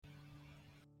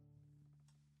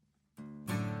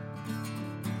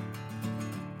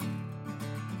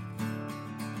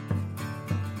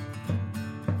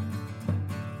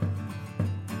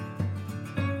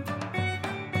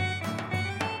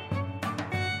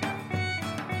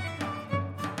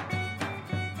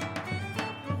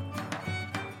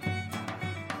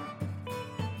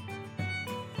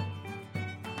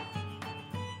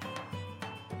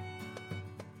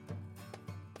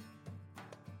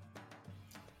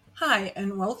Hi,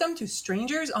 and welcome to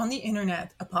Strangers on the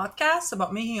Internet, a podcast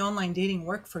about making online dating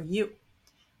work for you.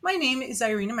 My name is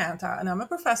Irina Manta, and I'm a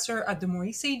professor at the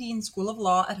Maurice A. Dean School of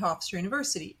Law at Hofstra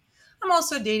University. I'm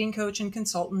also a dating coach and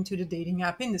consultant to the dating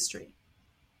app industry.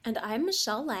 And I'm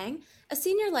Michelle Lang, a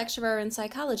senior lecturer in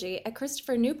psychology at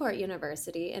Christopher Newport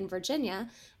University in Virginia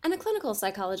and a clinical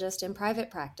psychologist in private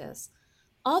practice.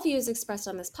 All views expressed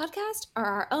on this podcast are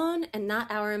our own and not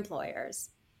our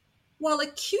employers. While a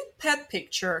cute pet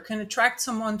picture can attract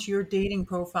someone to your dating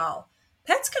profile,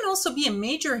 pets can also be a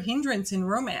major hindrance in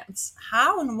romance.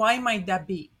 How and why might that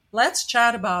be? Let's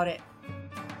chat about it.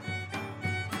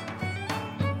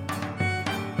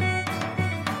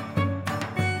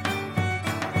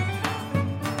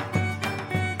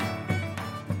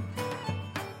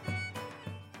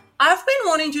 I've been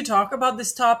wanting to talk about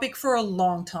this topic for a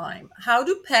long time. How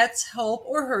do pets help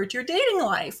or hurt your dating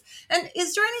life? And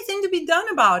is there anything to be done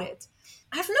about it?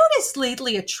 I've noticed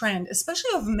lately a trend,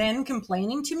 especially of men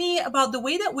complaining to me about the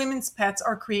way that women's pets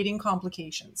are creating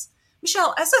complications.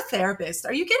 Michelle, as a therapist,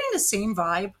 are you getting the same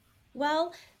vibe?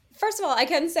 Well, first of all, I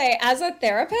can say as a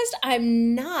therapist,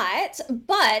 I'm not,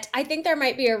 but I think there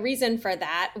might be a reason for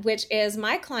that, which is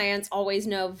my clients always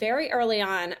know very early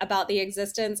on about the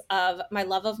existence of my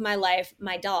love of my life,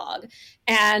 my dog.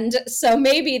 And so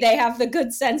maybe they have the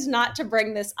good sense not to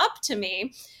bring this up to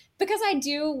me. Because I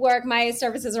do work, my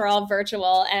services are all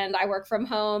virtual and I work from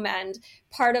home. And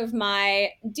part of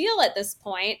my deal at this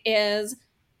point is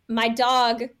my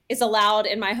dog is allowed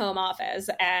in my home office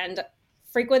and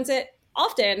frequents it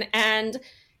often. And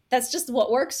that's just what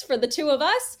works for the two of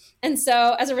us. And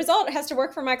so as a result, it has to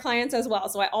work for my clients as well.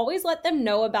 So I always let them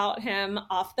know about him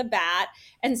off the bat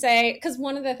and say, because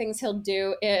one of the things he'll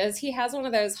do is he has one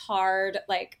of those hard,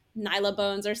 like Nyla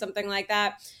bones or something like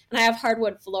that. And I have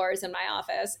hardwood floors in my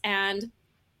office. And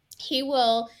he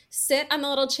will sit on the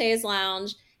little chaise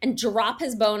lounge and drop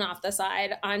his bone off the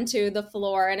side onto the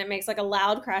floor, and it makes like a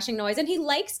loud crashing noise. And he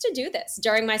likes to do this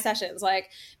during my sessions. Like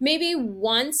maybe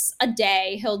once a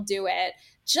day he'll do it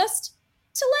just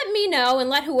to let me know and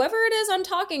let whoever it is I'm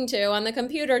talking to on the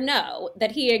computer know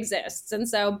that he exists. And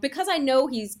so because I know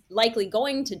he's likely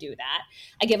going to do that,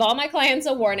 I give all my clients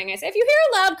a warning. I say, if you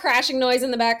hear a loud crashing noise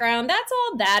in the background, that's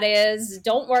all that is.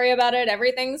 Don't worry about it.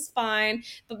 Everything's fine.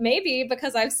 But maybe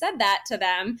because I've said that to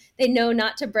them, they know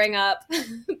not to bring up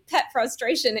pet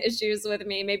frustration issues with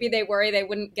me. Maybe they worry they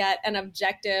wouldn't get an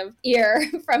objective ear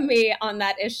from me on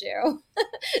that issue.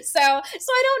 So I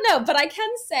don't know, but I can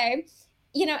say,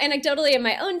 anecdotally in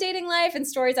my own dating life and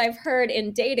stories I've heard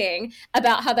in dating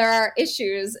about how there are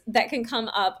issues that can come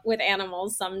up with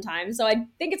animals sometimes. So I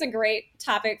think it's a great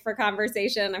topic for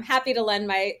conversation. I'm happy to lend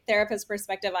my therapist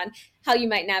perspective on how you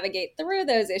might navigate through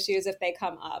those issues if they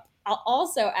come up. I'll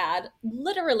also add,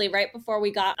 literally right before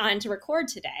we got on to record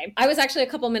today, I was actually a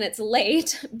couple minutes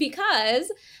late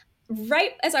because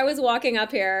right as I was walking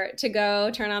up here to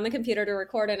go turn on the computer to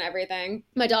record and everything,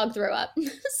 my dog threw up.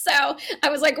 So I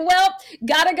was like, well,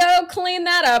 gotta go clean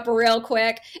that up real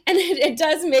quick. And it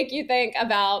does make you think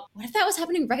about what if that was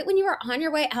happening right when you were on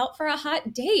your way out for a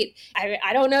hot date?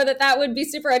 I don't know that that would be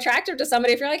super attractive to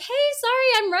somebody if you're like, hey,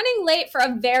 sorry, I'm running late for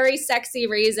a very sexy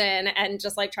reason, and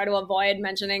just like try to avoid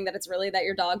mentioning that it's really that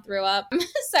your dog threw up.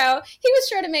 So he was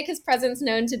sure to make his presence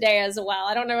known today as well.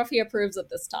 I don't know if he approves of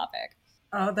this topic.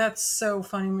 Oh, that's so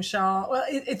funny, Michelle. Well,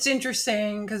 it's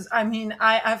interesting because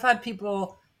I've had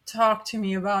people talk to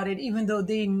me about it, even though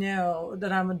they know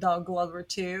that I'm a dog lover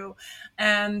too.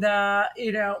 And,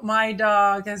 my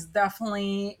dog has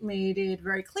definitely made it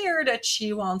very clear that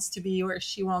she wants to be where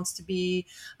she wants to be.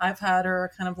 I've had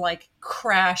her kind of like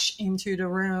crash into the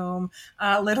room,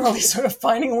 literally sort of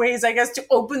finding ways, I guess, to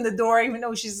open the door, even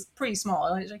though she's pretty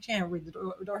small. I can't read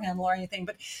the door handle or anything.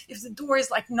 But if the door is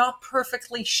like not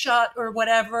perfectly shut or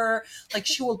whatever, like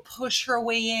she will push her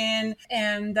way in.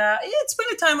 And it's been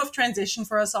a time of transition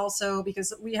for us also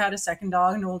because we had a second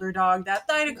dog, an older dog that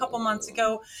died a couple months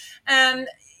ago. And,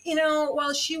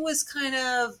 while she was kind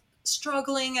of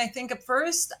struggling, I think at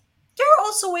first, there are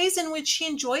also ways in which she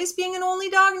enjoys being an only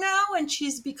dog now, and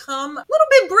she's become a little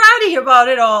bit bratty about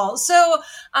it all. So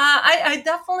I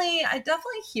definitely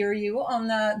hear you on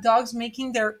the dogs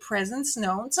making their presence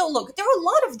known. So look, there are a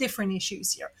lot of different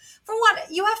issues here. For one,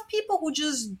 you have people who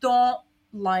just don't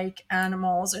like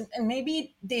animals, and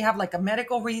maybe they have like a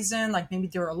medical reason, like maybe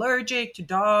they're allergic to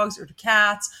dogs or to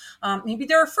cats. Maybe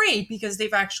they're afraid because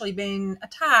they've actually been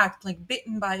attacked, like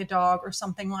bitten by a dog or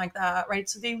something like that, right?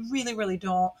 So they really, really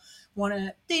don't want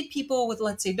to date people with,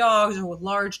 let's say, dogs or with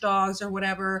large dogs or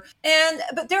whatever.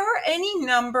 But there are any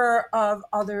number of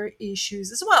other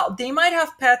issues as well. They might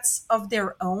have pets of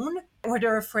their own or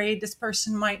they're afraid this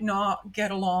person might not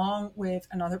get along with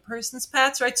another person's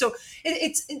pets, right? So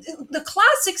the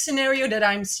classic scenario that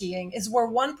I'm seeing is where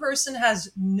one person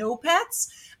has no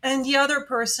pets and the other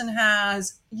person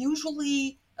has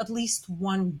usually at least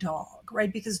one dog,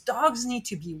 right? Because dogs need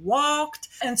to be walked.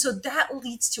 And so that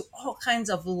leads to all kinds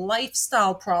of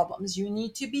lifestyle problems. You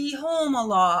need to be home a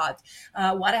lot.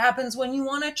 What happens when you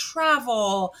want to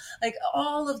travel? Like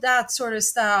all of that sort of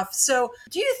stuff. So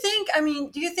do you think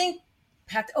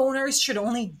pet owners should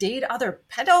only date other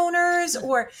pet owners?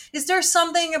 Or is there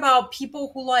something about people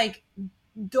who like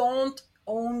don't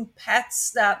own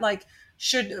pets that like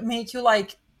should make you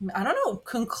like, I don't know,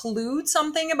 conclude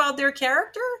something about their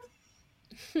character?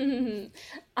 I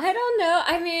don't know.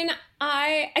 I mean,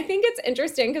 I think it's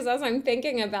interesting because as I'm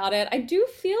thinking about it, I do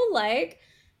feel like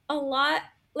a lot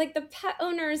like the pet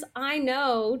owners I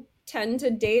know tend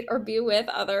to date or be with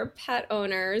other pet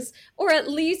owners, or at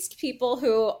least people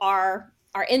who are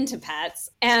into pets,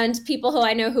 and people who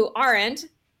I know who aren't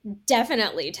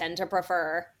definitely tend to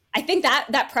prefer. I think that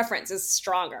that preference is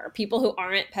stronger. People who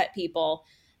aren't pet people,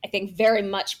 I think, very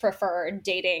much prefer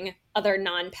dating other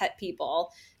non-pet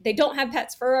people. They don't have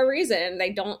pets for a reason.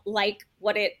 They don't like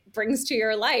what it brings to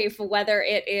your life, whether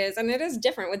it is, and it is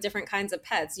different with different kinds of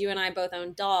pets. You and I both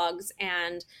own dogs.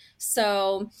 And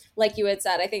so, like you had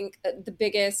said, I think the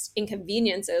biggest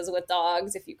inconveniences with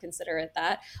dogs, if you consider it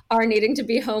that, are needing to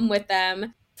be home with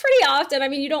them pretty often. I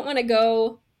mean, you don't want to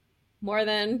go more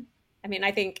than, I mean,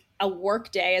 I think a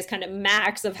work day is kind of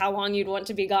max of how long you'd want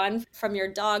to be gone from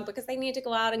your dog because they need to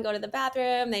go out and go to the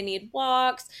bathroom. They need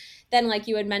walks. Then, like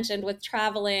you had mentioned with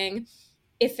traveling,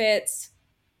 if it's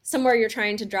somewhere you're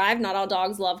trying to drive, not all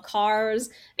dogs love cars,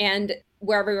 and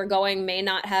wherever you're going may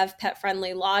not have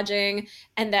pet-friendly lodging.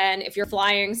 And then if you're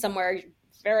flying somewhere,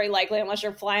 very likely, unless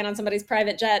you're flying on somebody's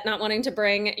private jet, not wanting to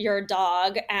bring your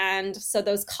dog. And so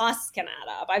those costs can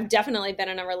add up. I've definitely been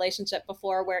in a relationship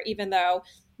before where even though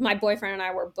my boyfriend and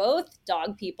I were both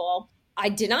dog people, I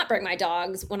did not bring my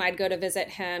dogs when I'd go to visit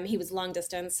him. He was long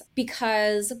distance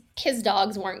because his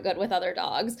dogs weren't good with other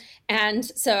dogs. And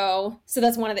so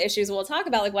that's one of the issues we'll talk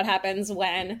about, like what happens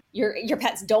when your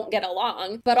pets don't get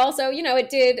along. But also,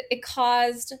 it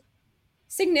caused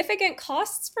significant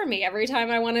costs for me. Every time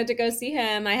I wanted to go see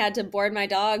him, I had to board my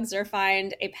dogs or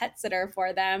find a pet sitter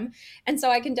for them. And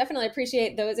so I can definitely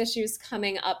appreciate those issues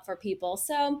coming up for people.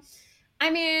 So,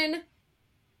 I mean,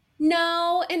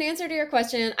 no, in answer to your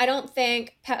question, I don't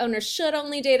think pet owners should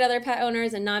only date other pet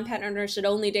owners and non-pet owners should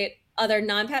only date other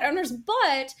non-pet owners,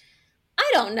 but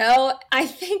I don't know. I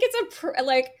think it's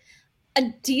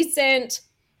a decent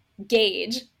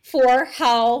gauge for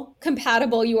how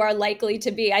compatible you are likely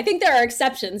to be. I think there are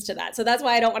exceptions to that. So that's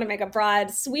why I don't want to make a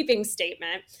broad sweeping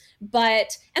statement.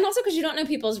 And also because you don't know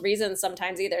people's reasons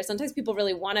sometimes either. Sometimes people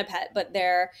really want a pet, but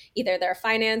either their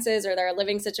finances or their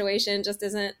living situation just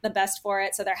isn't the best for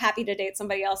it. So they're happy to date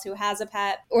somebody else who has a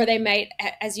pet, or they might,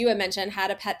 as you had mentioned, had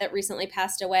a pet that recently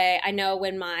passed away. I know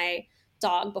when my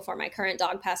dog before my current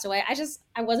dog passed away,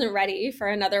 I wasn't ready for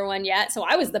another one yet. So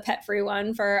I was the pet-free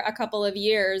one for a couple of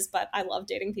years, but I love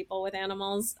dating people with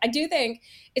animals. I do think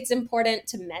it's important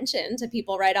to mention to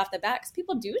people right off the bat, because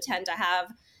people do tend to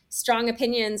have strong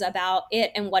opinions about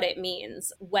it and what it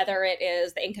means, whether it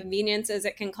is the inconveniences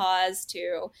it can cause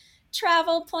to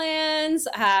travel plans,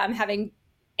 having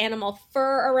animal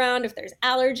fur around, if there's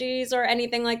allergies or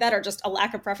anything like that, or just a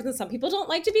lack of preference. Some people don't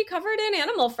like to be covered in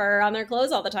animal fur on their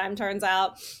clothes all the time, turns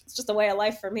out. It's just a way of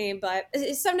life for me. But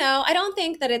so no, I don't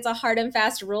think that it's a hard and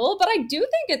fast rule, but I do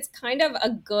think it's kind of a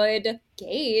good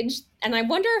gauge. And I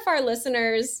wonder if our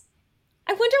listeners,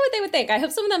 I wonder what they would think. I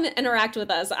hope some of them interact with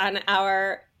us on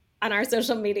our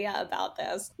social media about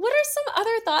this. What are some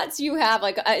other thoughts you have?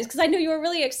 Like, because I know you were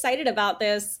really excited about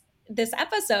this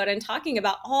episode and talking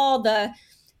about all the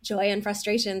joy and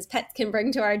frustrations pets can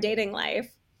bring to our dating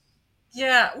life.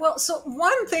 Yeah, well, so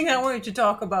one thing I wanted to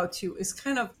talk about too is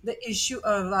kind of the issue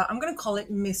of, I'm going to call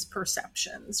it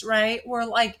misperceptions, right? Where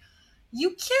like, you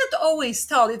can't always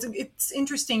tell. It's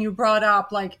interesting you brought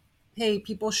up like, hey,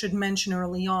 people should mention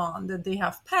early on that they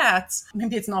have pets.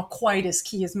 Maybe it's not quite as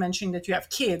key as mentioning that you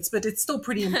have kids, but it's still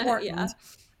pretty important. Yeah.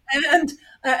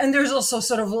 And there's also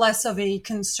sort of less of a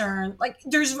concern. Like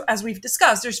there's, as we've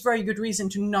discussed, there's very good reason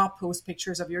to not post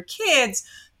pictures of your kids.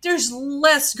 There's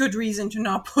less good reason to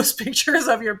not post pictures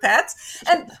of your pets.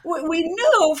 And we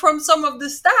know from some of the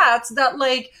stats that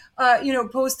like,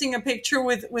 posting a picture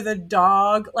with a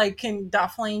dog, like can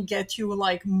definitely get you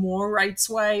like more right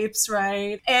swipes,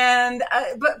 right? And,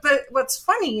 but what's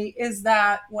funny is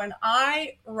that when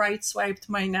I right swiped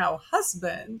my now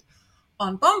husband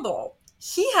on Bumble,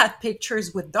 he had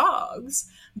pictures with dogs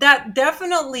that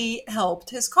definitely helped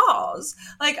his cause.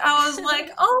 Like I was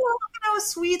like, oh, look at how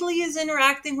sweetly he's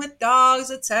interacting with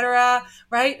dogs, etc.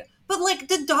 Right? But like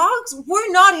the dogs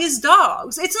were not his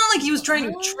dogs. It's not like he was trying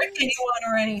to trick What?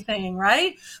 anyone or anything,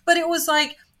 right? But it was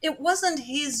like it wasn't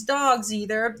his dogs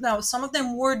either. Now, some of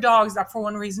them were dogs that, for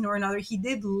one reason or another, he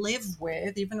did live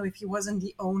with, even if he wasn't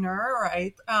the owner,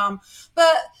 right?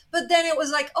 But but then it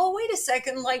was like, oh, wait a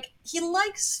second, like he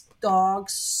likes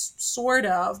dogs, sort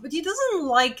of, but he doesn't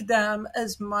like them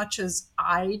as much as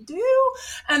I do.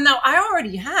 And now I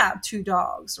already had two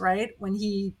dogs, right? When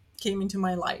he came into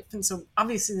my life, and so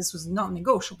obviously this was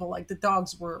non-negotiable. Like the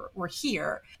dogs were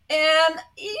here, and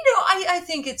I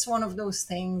think it's one of those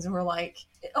things where, like,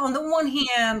 on the one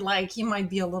hand, like he might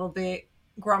be a little bit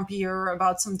grumpier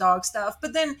about some dog stuff,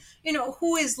 but then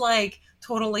who is like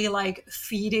totally like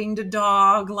feeding the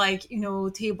dog, like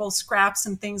table scraps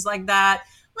and things like that.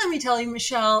 Let me tell you,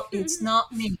 Michelle, it's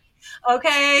not me.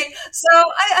 Okay, so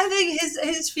I think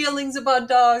his feelings about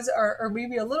dogs are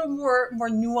maybe a little more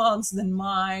nuanced than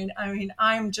mine. I mean,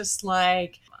 I'm just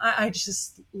like I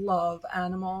just love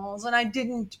animals, and I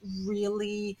didn't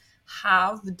really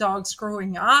have the dogs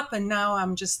growing up, and now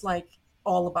I'm just like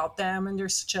all about them, and they're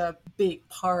such a big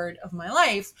part of my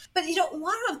life. But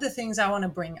one of the things I want to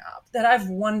bring up that I've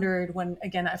wondered when,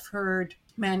 again, I've heard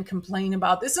men complain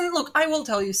about this, and look, I will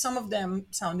tell you, some of them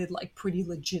sounded like pretty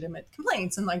legitimate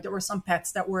complaints, and like there were some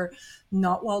pets that were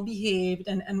not well behaved,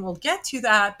 and we'll get to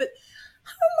that. But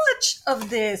how much of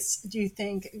this do you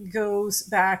think goes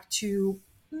back to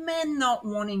men not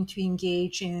wanting to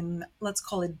engage in, let's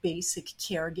call it, basic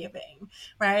caregiving,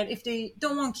 right? If they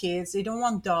don't want kids, they don't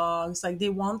want dogs, like they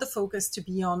want the focus to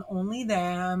be on only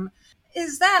them.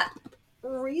 Is that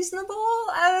reasonable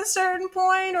at a certain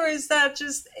point, or is that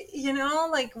just,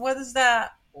 like, what's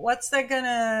that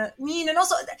gonna mean? And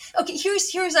also, okay,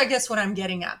 here's I guess what I'm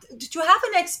getting at. To have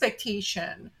an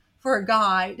expectation for a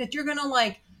guy that you're gonna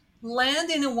like land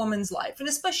in a woman's life, and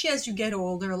especially as you get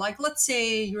older, like let's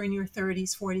say you're in your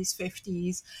 30s, 40s,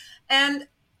 50s, and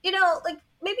like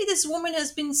maybe this woman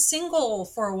has been single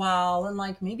for a while, and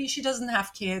like maybe she doesn't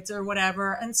have kids or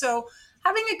whatever, and so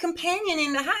having a companion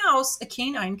in the house, a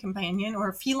canine companion or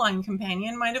a feline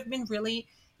companion, might have been really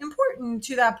important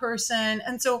to that person.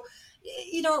 And so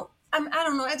I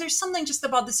don't know, there's something just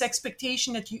about this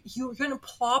expectation that you're going to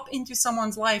plop into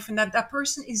someone's life, and that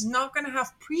person is not going to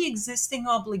have pre-existing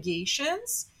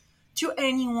obligations to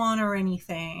anyone or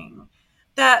anything.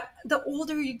 That the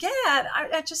older you get,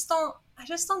 I just don't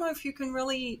know if you can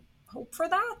really hope for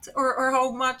that, or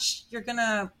how much you're going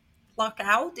to luck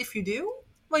out if you do.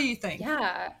 What do you think?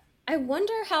 Yeah. I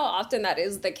wonder how often that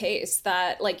is the case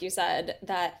that, like you said,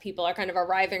 that people are kind of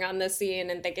arriving on the scene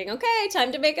and thinking, okay,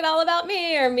 time to make it all about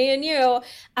me or me and you.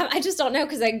 I just don't know.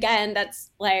 Because again,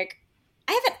 that's like,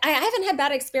 I haven't had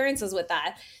bad experiences with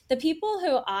that. The people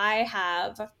who I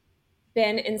have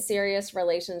been in serious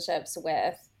relationships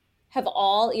with have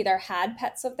all either had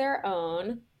pets of their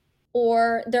own,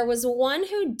 or there was one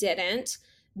who didn't,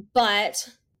 but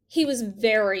he was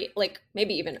very, like,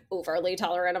 maybe even overly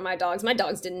tolerant of my dogs. My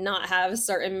dogs did not have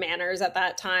certain manners at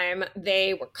that time.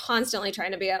 They were constantly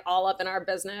trying to be all up in our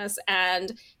business,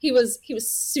 and he was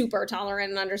super tolerant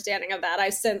and understanding of that.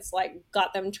 I since like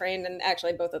got them trained, and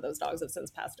actually both of those dogs have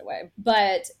since passed away.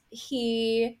 But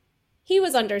he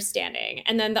was understanding.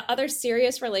 And then the other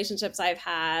serious relationships I've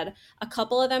had, a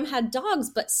couple of them had dogs,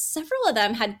 but several of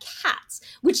them had cats,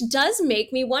 which does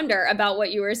make me wonder about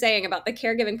what you were saying about the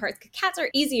caregiving parts. Cats are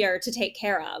easier to take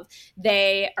care of.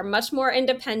 They are much more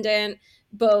independent,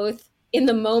 both in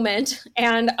the moment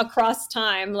and across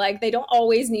time. Like they don't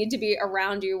always need to be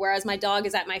around you, whereas my dog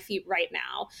is at my feet right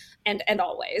now and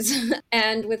always.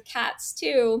 And with cats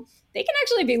too, they can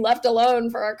actually be left alone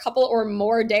for a couple or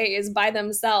more days by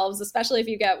themselves, especially if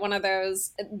you get one of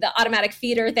those, the automatic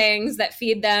feeder things that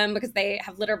feed them, because they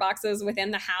have litter boxes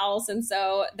within the house. And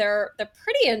so they're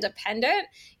pretty independent.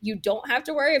 You don't have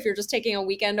to worry if you're just taking a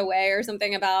weekend away or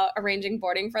something about arranging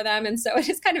boarding for them. And so it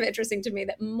is kind of interesting to me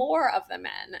that more of the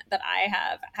men that I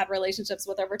have had relationships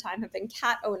with over time have been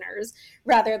cat owners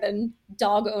rather than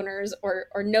dog owners or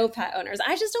no pet owners.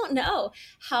 I just don't know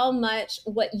how much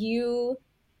what you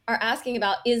are asking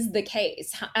about is the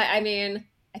case. I mean,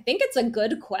 I think it's a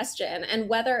good question. And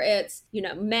whether it's,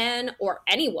 men or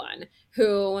anyone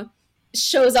who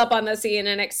shows up on the scene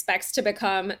and expects to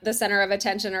become the center of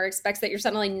attention, or expects that you're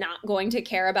suddenly not going to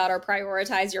care about or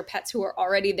prioritize your pets who are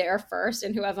already there first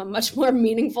and who have a much more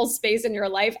meaningful space in your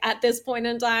life at this point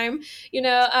in time.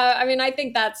 I mean, I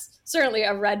think that's certainly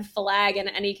a red flag in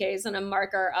any case, and a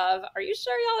marker of, are you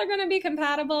sure y'all are going to be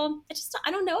compatible?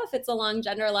 I don't know if it's along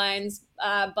gender lines,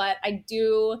 but I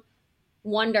do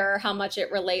wonder how much it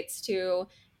relates to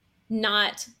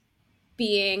not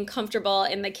being comfortable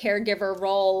in the caregiver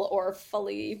role or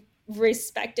fully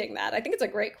respecting that. I think it's a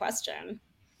great question.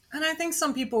 And I think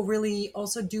some people really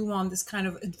also do want this kind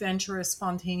of adventurous,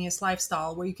 spontaneous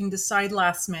lifestyle where you can decide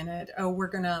last minute, oh, we're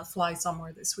going to fly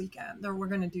somewhere this weekend, or we're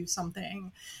going to do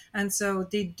something. And so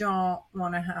they don't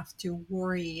want to have to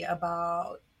worry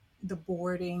about the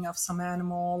boarding of some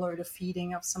animal or the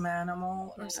feeding of some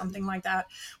animal or something like that.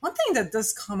 One thing that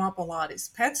does come up a lot is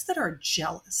pets that are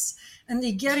jealous and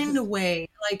they get in the way.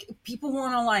 Like people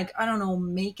want to, like, I don't know,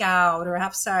 make out or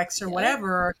have sex or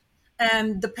whatever.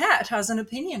 And the pet has an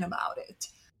opinion about it.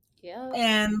 Yeah.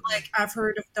 And like I've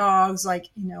heard of dogs, like,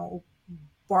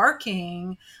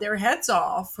 barking their heads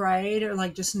off, right? Or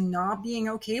like just not being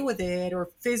okay with it, or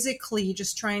physically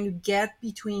just trying to get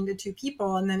between the two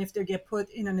people. And then if they get put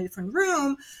in a different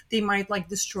room, they might like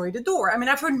destroy the door. I mean,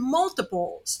 I've heard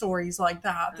multiple stories like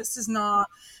that. This is not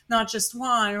just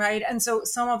one, right? And so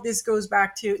some of this goes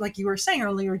back to, like you were saying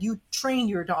earlier, you trained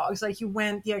your dogs, like you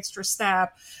went the extra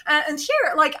step. And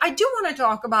here, like, I do want to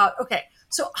talk about, okay,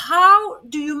 so how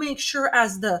do you make sure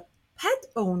as the pet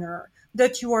owner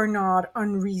that you are not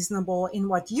unreasonable in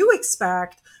what you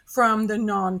expect from the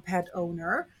non-pet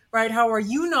owner, right? How are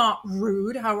you not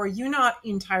rude? How are you not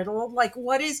entitled? Like,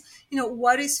 what is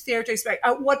fair to expect?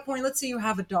 At what point, let's say you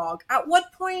have a dog, at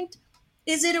what point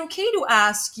is it okay to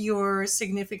ask your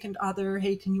significant other,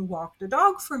 hey, can you walk the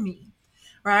dog for me?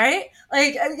 Right?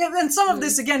 Like, and some of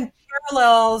this, again,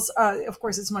 parallels, of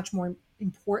course, it's much more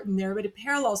important there, but it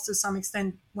parallels to some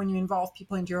extent when you involve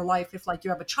people into your life. If like you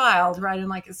have a child, right? And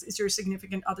like, is your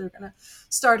significant other going to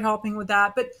start helping with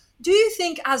that? But do you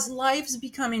think as lives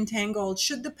become entangled,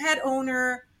 should the pet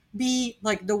owner be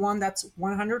like the one that's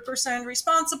 100%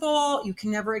 responsible? You can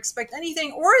never expect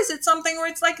anything. Or is it something where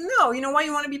it's like, no, you know what?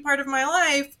 You want to be part of my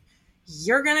life.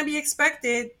 You're going to be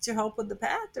expected to help with the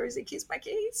pet, or is it case by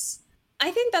case?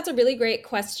 I think that's a really great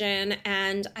question.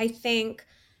 And I think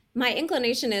my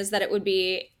inclination is that it would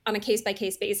be on a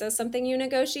case-by-case basis, something you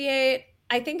negotiate.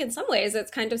 I think in some ways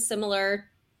it's kind of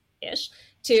similar-ish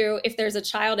to if there's a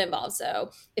child involved.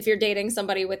 So if you're dating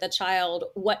somebody with a child,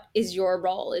 what is your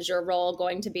role? Is your role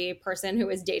going to be person who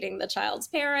is dating the child's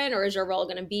parent, or is your role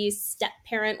going to be step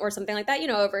parent or something like that,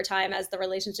 over time as the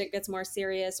relationship gets more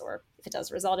serious, or if it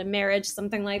does result in marriage,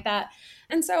 something like that.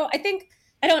 And so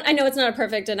I know it's not a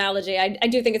perfect analogy. I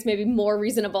do think it's maybe more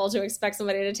reasonable to expect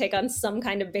somebody to take on some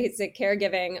kind of basic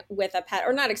caregiving with a pet,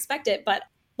 or not expect it, but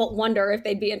wonder if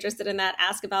they'd be interested in that,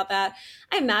 ask about that.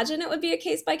 I imagine it would be a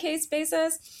case-by-case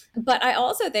basis. But I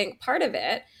also think part of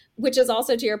it, which is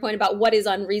also to your point about what is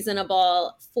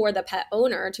unreasonable for the pet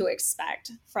owner to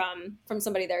expect from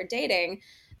somebody they're dating,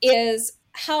 is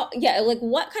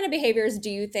what kind of behaviors do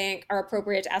you think are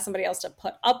appropriate to ask somebody else to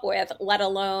put up with, let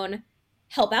alone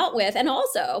help out with? And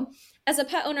also, as a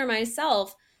pet owner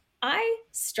myself, I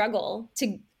struggle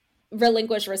to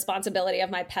relinquish responsibility of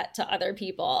my pet to other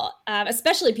people,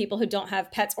 especially people who don't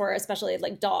have pets, or especially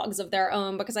like dogs of their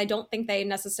own, because I don't think they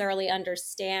necessarily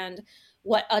understand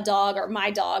what a dog or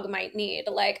my dog might need.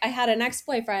 Like, I had an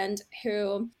ex-boyfriend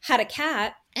who had a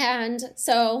cat, and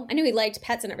so I knew he liked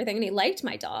pets and everything, and he liked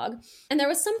my dog. And there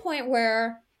was some point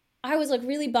where I was like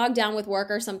really bogged down with work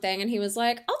or something, and he was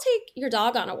like, I'll take your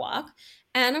dog on a walk.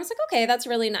 And I was like, okay, that's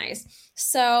really nice.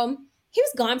 So he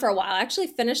was gone for a while. I actually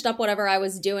finished up whatever I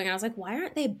was doing. I was like, why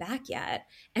aren't they back yet?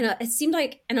 And it seemed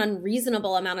like an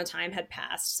unreasonable amount of time had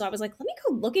passed. So I was like, let me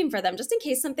go looking for them just in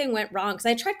case something went wrong. Because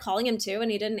I tried calling him too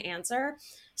and he didn't answer.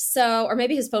 So, or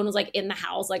maybe his phone was like in the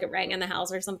house, like it rang in the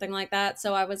house or something like that.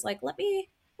 So I was like, let me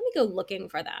go looking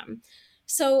for them.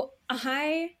 So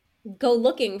I go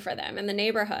looking for them in the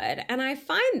neighborhood and I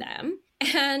find them.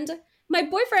 And my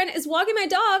boyfriend is walking my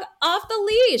dog off the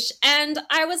leash. And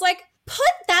I was like,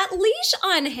 put that leash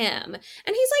on him. And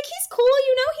he's like, he's cool.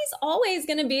 He's always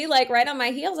going to be like right on my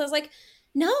heels. I was like,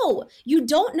 no, you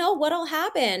don't know what'll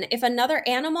happen. If another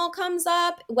animal comes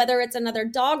up, whether it's another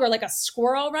dog or like a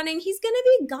squirrel running, he's going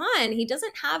to be gone. He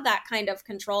doesn't have that kind of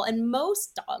control. And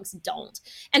most dogs don't.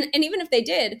 And even if they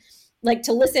did, like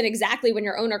to listen exactly when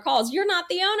your owner calls, you're not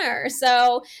the owner.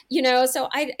 So,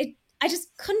 I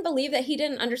just couldn't believe that he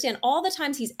didn't understand all the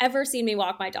times he's ever seen me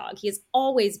walk my dog. He has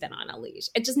always been on a leash.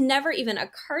 It just never even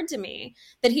occurred to me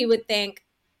that he would think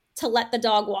to let the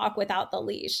dog walk without the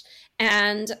leash.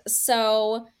 And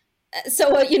so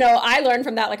I learned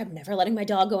from that, like, I'm never letting my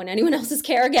dog go in anyone else's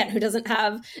care again who doesn't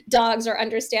have dogs or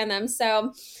understand them.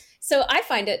 So I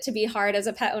find it to be hard as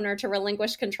a pet owner to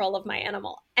relinquish control of my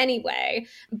animal anyway.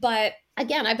 But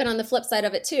again, I've been on the flip side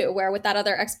of it too, where with that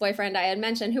other ex-boyfriend I had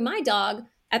mentioned, who my dog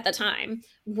at the time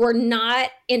were not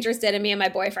interested in me and my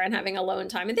boyfriend having alone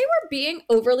time. And they were being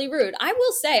overly rude. I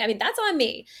will say, I mean, that's on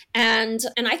me. And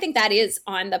I think that is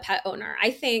on the pet owner.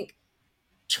 I think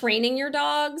training your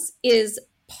dogs is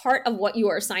part of what you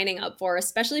are signing up for,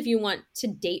 especially if you want to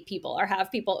date people or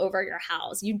have people over your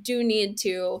house. You do need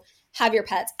to have your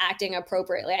pets acting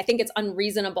appropriately. I think it's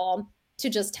unreasonable to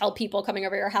just tell people coming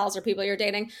over your house or people you're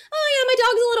dating, oh yeah, my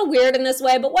dog's a little weird in this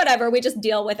way, but whatever, we just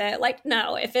deal with it. Like,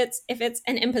 no, if it's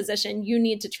an imposition, you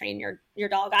need to train your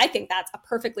dog. I think that's a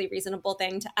perfectly reasonable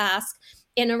thing to ask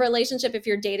in a relationship if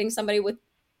you're dating somebody with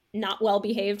not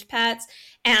well-behaved pets,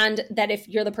 and that if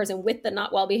you're the person with the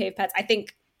not well-behaved pets, I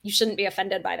think you shouldn't be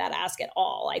offended by that ask at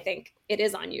all. I think it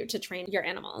is on you to train your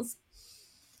animals.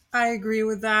 I agree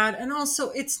with that. And also,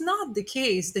 it's not the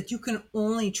case that you can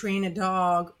only train a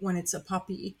dog when it's a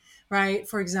puppy, right?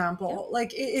 For example,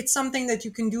 like it's something that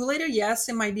you can do later. Yes,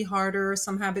 it might be harder.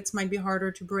 Some habits might be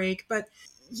harder to break, but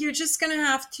you're just going to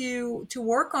have to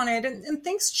work on it. And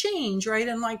things change, right?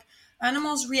 And like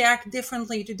animals react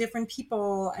differently to different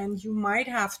people, and you might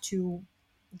have to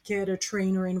get a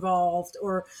trainer involved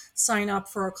or sign up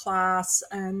for a class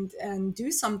and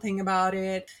do something about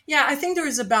it. Yeah, I think there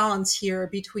is a balance here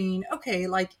between, okay,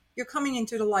 like you're coming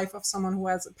into the life of someone who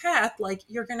has a pet, like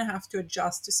you're going to have to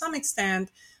adjust to some extent,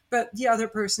 but the other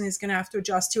person is going to have to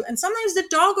adjust too. And sometimes the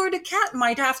dog or the cat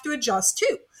might have to adjust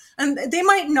too. And they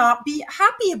might not be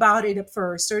happy about it at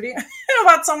first, or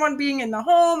about someone being in the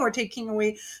home or taking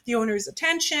away the owner's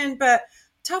attention, but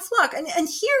tough luck. And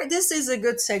here, this is a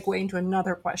good segue into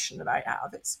another question that I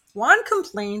have. It's one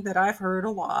complaint that I've heard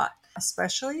a lot,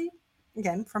 especially,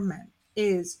 again, from men,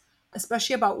 is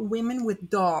especially about women with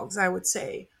dogs, I would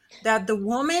say, that the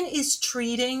woman is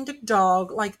treating the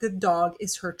dog like the dog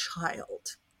is her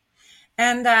child.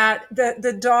 And that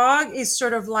the dog is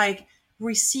sort of like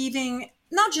receiving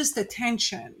not just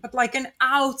attention, but like an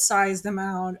outsized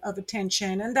amount of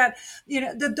attention. And that,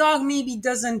 the dog maybe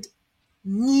doesn't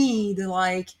need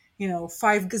like 5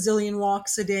 gazillion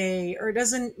walks a day, or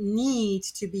doesn't need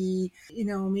to be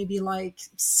maybe like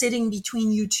sitting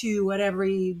between you two at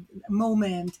every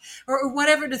moment, or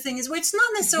whatever the thing is, where it's not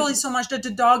necessarily so much that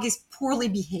the dog is poorly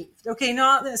behaved, okay,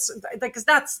 not this, because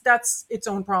that's its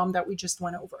own problem that we just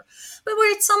went over, but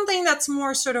where it's something that's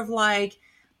more sort of like,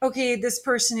 okay, this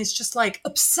person is just like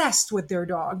obsessed with their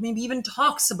dog, maybe even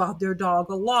talks about their dog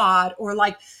a lot, or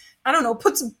like, I don't know,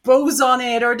 puts bows on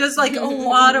it, or does like a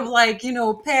lot of like,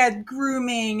 pet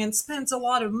grooming and spends a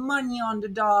lot of money on the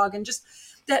dog, and just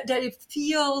that it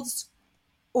feels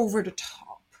over the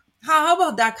top. How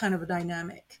about that kind of a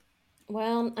dynamic?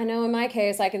 Well, I know in my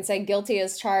case, I can say guilty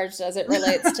as charged as it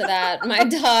relates to that. My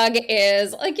dog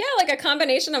is like a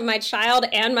combination of my child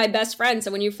and my best friend.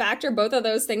 So when you factor both of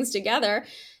those things together,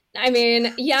 I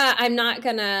mean, yeah, I'm not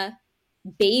gonna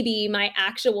baby my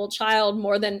actual child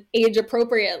more than age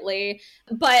appropriately,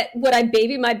 but would I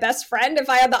baby my best friend if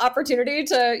I had the opportunity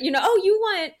to, oh, you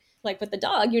want, like with the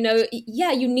dog,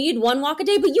 yeah, you need 1 walk a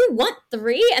day, but you want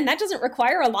 3, and that doesn't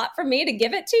require a lot for me to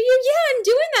give it to you. Yeah, I'm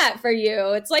doing that for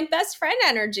you. It's like best friend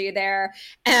energy there.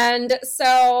 And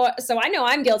so I know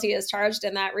I'm guilty as charged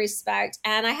in that respect.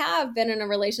 And I have been in a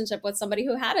relationship with somebody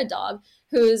who had a dog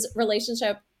whose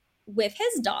relationship with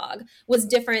his dog was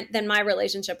different than my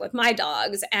relationship with my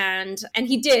dogs. And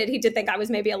he did think I was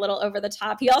maybe a little over the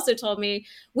top. He also told me,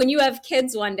 when you have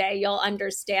kids one day, you'll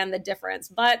understand the difference.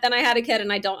 But then I had a kid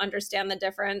and I don't understand the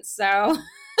difference. So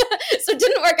it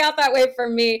didn't work out that way for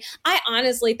me. I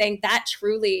honestly think that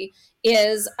truly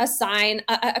is a sign,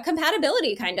 a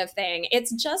compatibility kind of thing.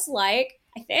 It's just like,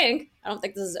 I don't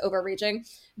think this is overreaching,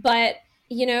 but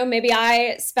maybe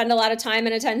I spend a lot of time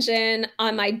and attention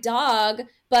on my dog,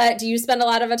 but do you spend a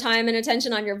lot of time and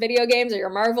attention on your video games or your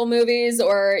Marvel movies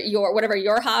or your whatever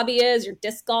your hobby is, your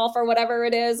disc golf or whatever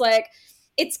it is? Like,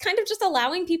 it's kind of just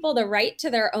allowing people the right to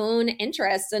their own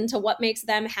interests and to what makes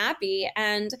them happy.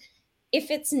 And if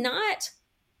it's not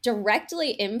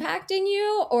directly impacting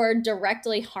you or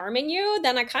directly harming you,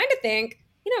 then I kind of think,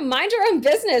 mind your own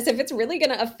business. If it's really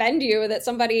going to offend you that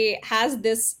somebody has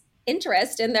this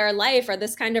interest in their life or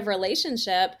this kind of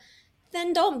relationship,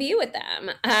 then don't be with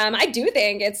them. I do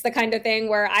think it's the kind of thing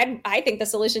where I think the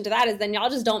solution to that is then y'all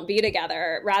just don't be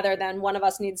together, rather than one of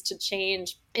us needs to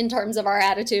change in terms of our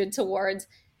attitude towards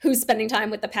who's spending time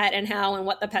with the pet and how and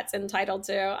what the pet's entitled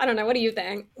to. I don't know. What do you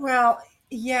think? Well,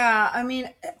 Yeah, I mean,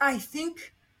 I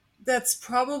think that's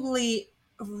probably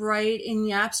right in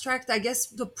the abstract. I guess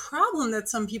the problem that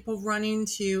some people run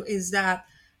into is that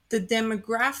the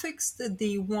demographics that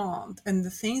they want and the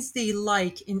things they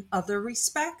like in other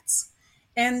respects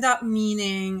end up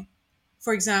meaning,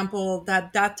 for example,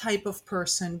 that that type of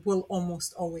person will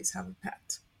almost always have a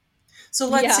pet. So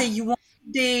let's say Yeah. you want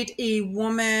to date a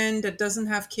woman that doesn't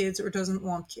have kids or doesn't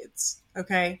want kids,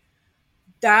 okay?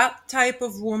 That type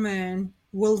of woman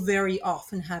will very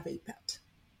often have a pet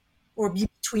or be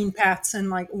between pets and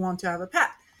like want to have a pet.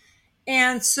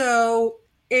 And so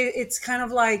it's kind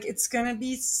of like it's going to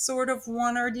be sort of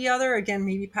one or the other, again,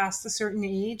 maybe past a certain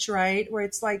age, right? Where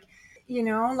it's like,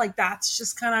 like that's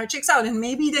just kind of checks out. And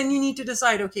maybe then you need to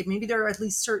decide, okay, maybe there are at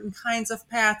least certain kinds of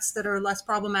pets that are less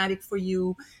problematic for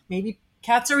you. Maybe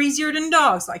cats are easier than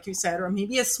dogs, like you said, or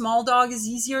maybe a small dog is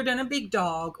easier than a big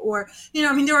dog, or,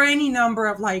 I mean, there are any number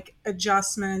of like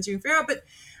adjustments you can figure out. But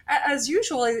as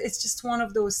usual, it's just one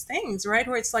of those things, right?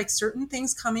 Where it's like certain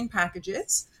things come in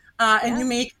packages, and you Yeah.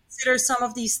 may consider some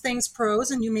of these things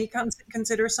pros and you may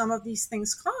consider some of these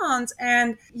things cons,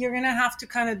 and you're going to have to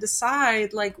kind of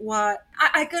decide like what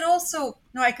I could also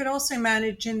no I could also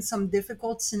imagine some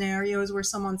difficult scenarios where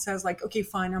someone says like, okay,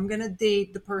 fine, I'm going to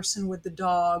date the person with the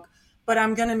dog, but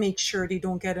I'm going to make sure they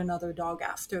don't get another dog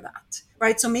after that,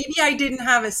 right? So maybe I didn't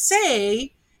have a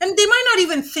say, and they might not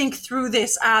even think through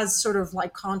this as sort of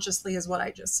like consciously as what I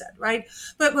just said, right?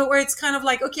 But where it's kind of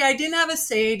like, okay, I didn't have a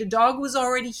say. The dog was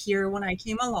already here when I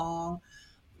came along.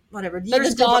 Whatever. The But the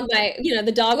years go by. dog might,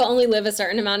 the dog will only live a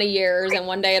certain amount of years and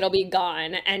one day it'll be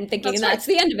gone and thinking That's right. that's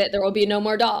the end of it. There will be no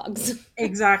more dogs.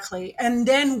 Exactly. And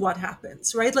then what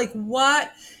happens, right? Like,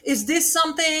 what is this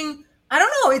something? I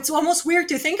don't know. It's almost weird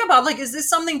to think about. Like, is this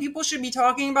something people should be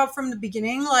talking about from the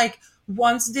beginning? Like,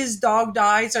 once this dog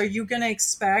dies, are you going to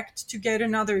expect to get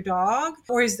another dog?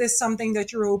 Or is this something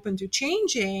that you're open to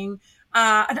changing?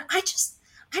 And I just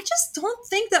don't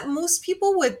think that most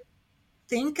people would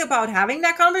think about having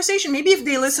that conversation. Maybe if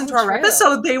they listen So to our true.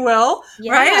 episode, they will,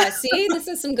 right? Yeah, see, this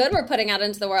is some good we're putting out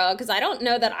into the world because I don't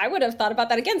know that I would have thought about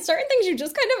that. Again, certain things you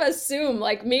just kind of assume.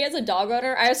 Like me as a dog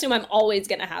owner, I assume I'm always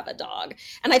going to have a dog.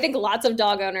 And I think lots of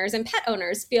dog owners and pet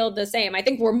owners feel the same. I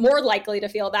think we're more likely to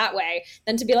feel that way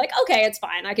than to be like, okay, it's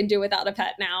fine. I can do without a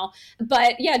pet now.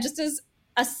 But yeah, just as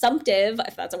assumptive,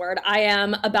 if that's a word, I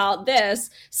am about this,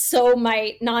 so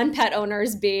might non pet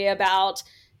owners be about,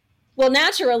 well,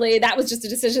 naturally, that was just a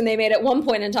decision they made at one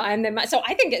point in time. So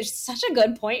I think it's such a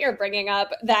good point you're bringing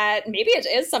up that maybe it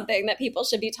is something that people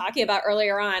should be talking about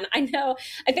earlier on. I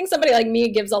think somebody like me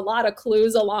gives a lot of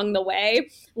clues along the way.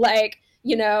 Like,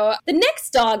 the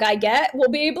next dog I get will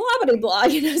be blah, blah, blah,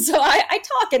 so I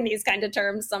talk in these kind of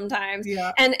terms sometimes.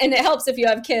 Yeah. And it helps if you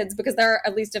have kids because they're,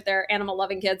 at least if they're animal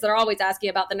loving kids, they're always asking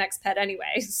about the next pet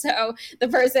anyway. So the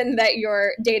person that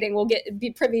you're dating will be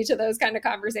privy to those kind of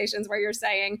conversations where you're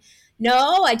saying,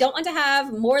 no, I don't want to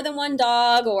have more than one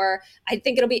dog, or I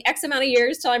think it'll be X amount of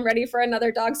years till I'm ready for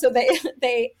another dog. So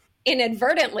they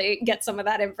inadvertently get some of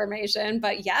that information.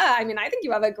 But yeah, I mean, I think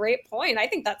you have a great point. I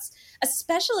think that's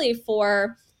especially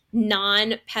for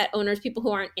non-pet owners, people who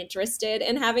aren't interested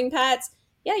in having pets.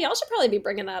 Yeah, y'all should probably be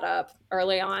bringing that up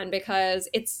early on because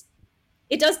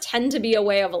it does tend to be a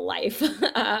way of a life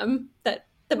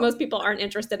that most people aren't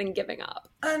interested in giving up.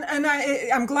 And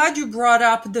I'm glad you brought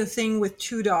up the thing with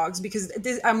two dogs, because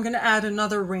I'm going to add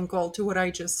another wrinkle to what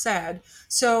I just said.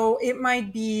 So it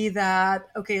might be that,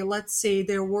 okay, let's say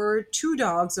there were two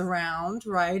dogs around,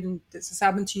 right? And this has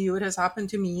happened to you. It has happened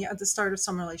to me at the start of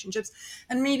some relationships.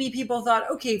 And maybe people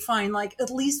thought, okay, fine, like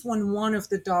at least when one of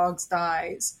the dogs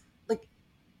dies, like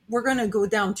we're going to go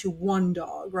down to one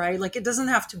dog, right? Like it doesn't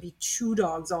have to be two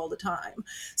dogs all the time.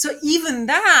 So even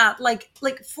that, like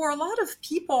for a lot of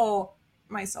people,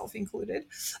 myself included,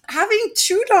 having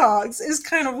two dogs is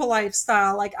kind of a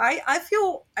lifestyle. Like I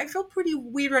feel pretty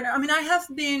weird right now. I mean, I have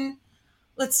been,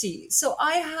 let's see. So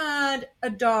I had a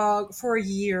dog for a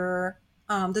year.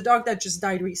 The dog that just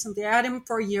died recently. I had him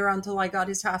for a year until I got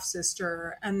his half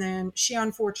sister, and then she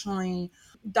unfortunately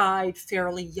died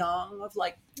fairly young of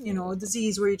like, a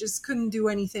disease where you just couldn't do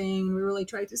anything. We really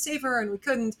tried to save her and we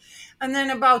couldn't. And then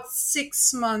about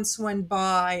 6 months went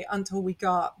by until we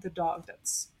got the dog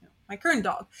that's my current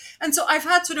dog. And so I've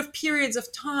had sort of periods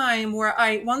of time where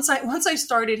once I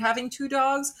started having two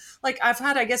dogs, like I've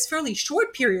had, I guess, fairly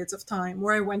short periods of time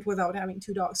where I went without having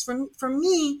two dogs. For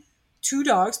me, two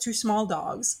dogs, two small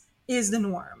dogs is the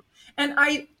norm. And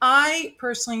I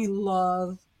personally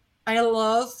I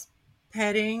love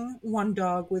petting one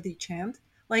dog with each hand.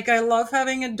 Like I love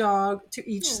having a dog to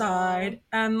each Aww. side.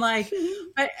 And like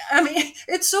I mean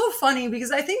it's so funny because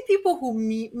I think people who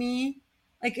meet me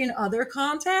like in other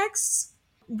contexts,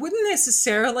 wouldn't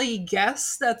necessarily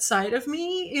guess that side of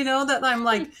me,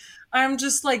 that I'm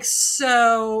just like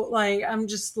so like I'm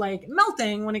just like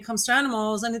melting when it comes to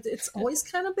animals, and it's always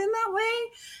kind of been that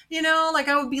way. Like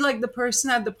I would be like the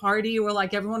person at the party where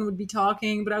like everyone would be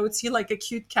talking, but I would see like a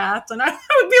cute cat and I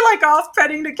would be like off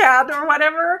petting the cat or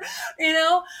whatever.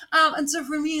 And so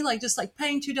for me, like just like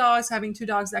paying two dogs, having two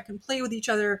dogs that can play with each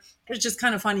other, it's just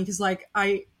kind of funny because like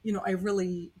I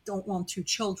really don't want two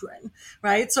children,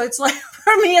 right? So it's like,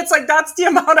 for me, it's like that's the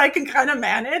amount I can kind of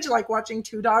manage, like watching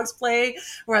two dogs play.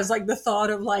 Whereas like the thought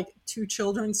of like two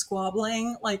children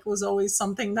squabbling, like was always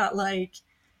something that like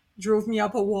drove me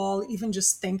up a wall, even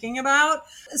just thinking about.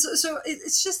 So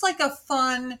it's just like a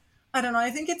fun, I don't know.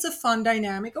 I think it's a fun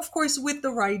dynamic, of course, with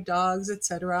the right dogs,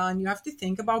 etc. And you have to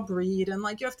think about breed and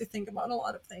like you have to think about a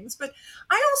lot of things. But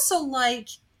I also like,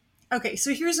 okay,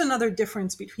 so here's another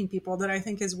difference between people that I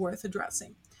think is worth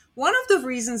addressing. One of the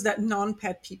reasons that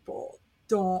non-pet people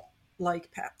don't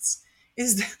like pets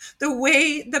is the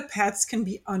way the pets can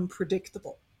be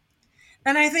unpredictable.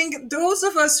 And I think those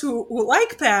of us who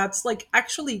like pets, like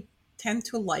actually tend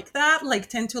to like that, like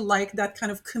tend to like that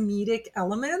kind of comedic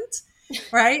element,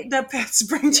 right? That pets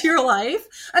bring to your life.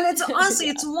 And it's honestly,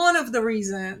 Yeah. it's one of the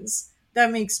reasons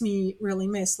that makes me really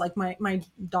miss like my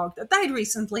dog that died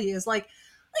recently is like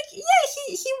yeah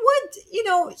he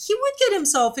would he would get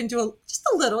himself into just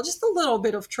a little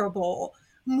bit of trouble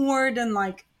more than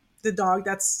like the dog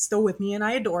that's still with me and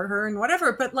I adore her and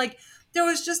whatever, but like there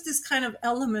was just this kind of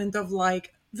element of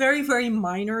like very very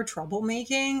minor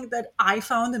troublemaking that I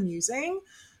found amusing,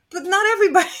 but not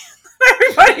everybody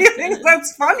everybody thinks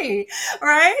that's funny,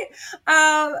 right?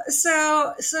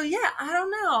 So yeah, I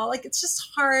don't know, like it's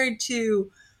just hard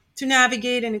to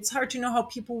navigate, and it's hard to know how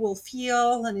people will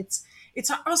feel, and it's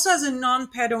also, as a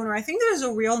non-pet owner, I think there's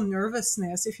a real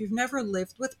nervousness if you've never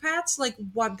lived with pets, like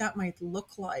what that might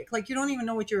look like you don't even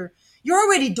know what you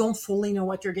already don't fully know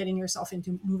what you're getting yourself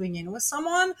into moving in with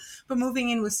someone, but moving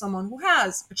in with someone who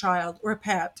has a child or a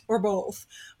pet or both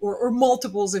or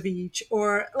multiples of each,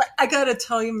 or like, I gotta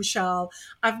tell you, Michelle,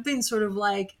 I've been sort of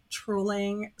like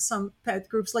trolling some pet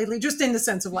groups lately, just in the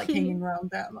sense of like hanging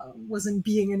around them. I wasn't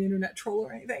being an internet troll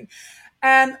or anything.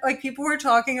 And like people were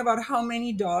talking about how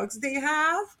many dogs they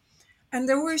have. And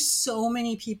there were so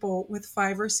many people with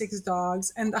 5 or 6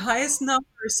 dogs. And the highest number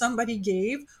somebody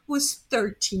gave was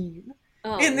 13.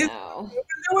 Oh And no.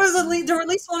 there were at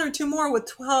least one or two more with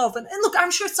 12. And look,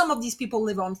 I'm sure some of these people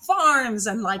live on farms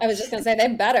and like, I was just gonna say they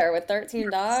better with 13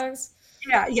 dogs.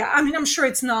 yeah. I mean, I'm sure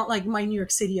it's not like my New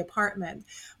York City apartment,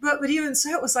 but even so,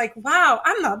 it was like, wow,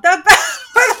 I'm not that bad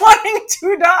with wanting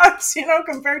two dogs,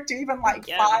 compared to even like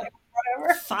Yeah. five,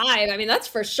 whatever. 5. I mean, that's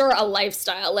for sure a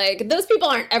lifestyle. Like those people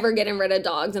aren't ever getting rid of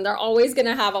dogs, and they're always going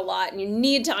to have a lot. And you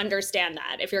need to understand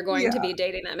that if you're going to Yeah, be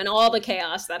dating them, and all the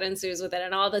chaos that ensues with it,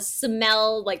 and all the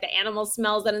smell, like the animal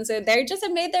smells that ensue. They just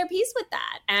have made their peace with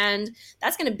that, and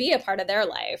that's going to be a part of their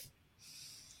life.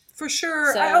 for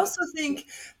sure. I So also think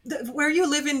that where you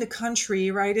live in the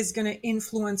country, right, is going to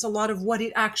influence a lot of what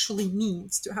it actually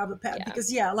means to have a pet. yeah,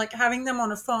 Because, yeah, like having them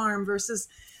on a farm versus,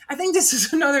 I think this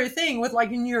is another thing with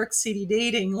like New York City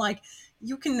dating, like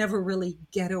you can never really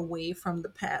get away from the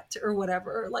pet or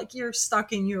whatever. Like you're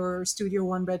stuck in your studio,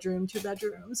 1 bedroom, 2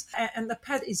 bedrooms, and the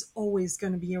pet is always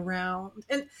going to be around.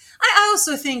 And I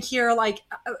also think here, like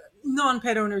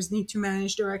non-pet owners need to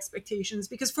manage their expectations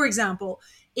because, for example,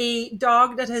 a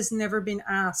dog that has never been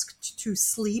asked to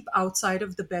sleep outside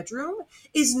of the bedroom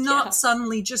is not yeah,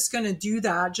 suddenly just going to do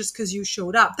that just because you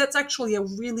showed up. That's actually a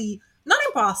really, not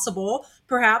impossible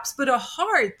perhaps, but a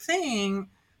hard thing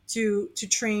to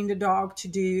train the dog to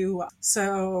do.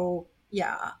 So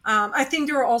yeah, I think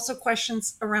there are also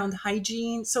questions around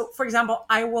hygiene. So for example,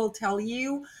 I will tell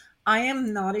you, I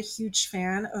am not a huge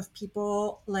fan of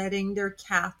people letting their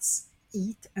cats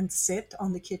eat and sit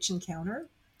on the kitchen counter.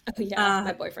 oh yeah. uh,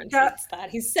 My boyfriend that hates that.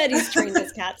 He said he's trained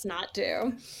his cats not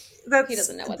to. He that's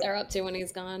doesn't know what they're up to when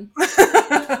he's gone.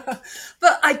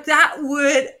 but that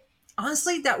would,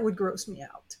 honestly, that would gross me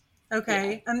out. Yeah,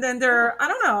 Okay. And then yeah, I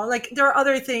don't know, like there are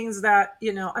other things that,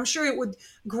 I'm sure it would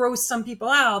gross some people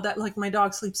out, that like my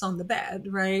dog sleeps on the bed,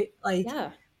 right? Like,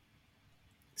 yeah.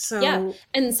 Yeah. so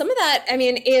And some of that, I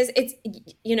mean, is it's,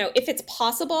 if it's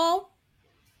possible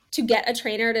to get a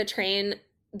trainer to train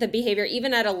the behavior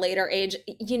even at a later age,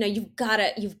 you've got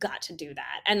to do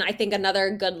that. And I think another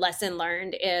good lesson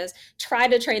learned is try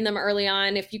to train them early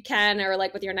on if you can, or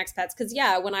like with your next pets. Cause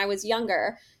yeah, when I was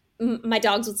younger, my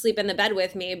dogs would sleep in the bed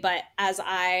with me, but as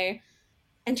I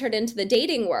entered into the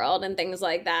dating world and things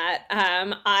like that,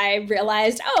 I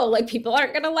realized, oh, like people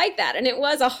aren't going to like that. And it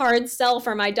was a hard sell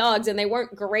for my dogs, and they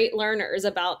weren't great learners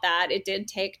about that. It did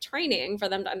take training for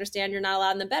them to understand you're not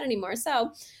allowed in the bed anymore.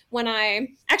 So when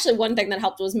one thing that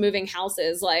helped was moving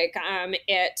houses.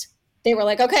 They were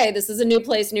like, okay, this is a new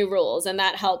place, new rules, and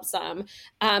that helps them.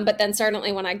 But then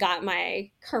certainly when I got my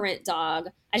current dog,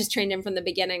 I just trained him from the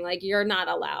beginning, like, you're not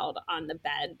allowed on the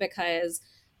bed, because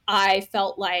I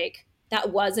felt like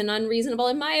that was an unreasonable,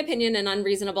 in my opinion, an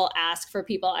unreasonable ask for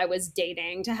people I was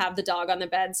dating to have the dog on the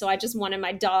bed. So I just wanted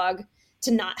my dog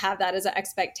to not have that as an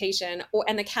expectation.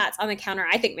 And the cats on the counter,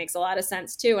 I think, makes a lot of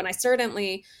sense too. And I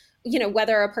certainly,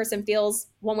 whether a person feels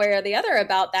one way or the other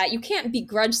about that, you can't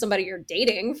begrudge somebody you're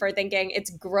dating for thinking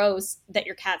it's gross that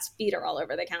your cat's feet are all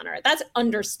over the counter. That's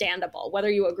understandable, whether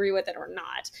you agree with it or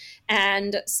not.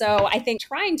 And so I think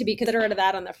trying to be considerate of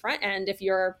that on the front end, if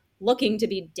you're looking to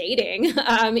be dating,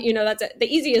 that's the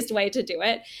easiest way to do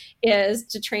it, is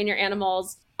to train your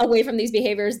animals away from these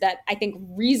behaviors that I think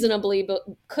reasonably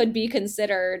could be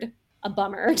considered a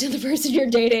bummer to the person you're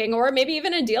dating, or maybe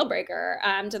even a deal breaker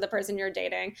to the person you're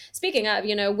dating. Speaking of,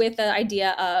 with the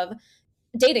idea of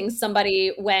dating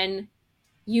somebody when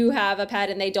you have a pet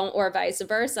and they don't, or vice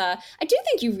versa, I do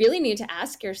think you really need to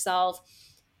ask yourself,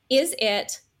 is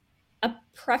it a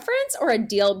preference or a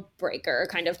deal breaker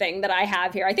kind of thing that I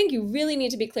have here? I think you really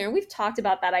need to be clear. And we've talked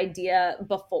about that idea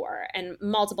before in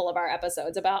multiple of our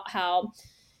episodes about how,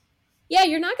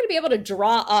 you're not going to be able to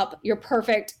draw up your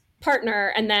perfect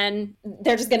partner and then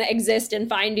they're just going to exist and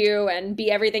find you and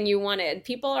be everything you wanted.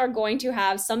 People are going to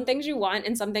have some things you want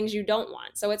and some things you don't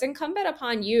want. So it's incumbent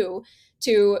upon you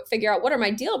to figure out, what are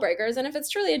my deal breakers? And if it's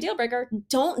truly a deal breaker,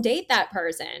 don't date that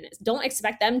person. Don't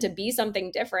expect them to be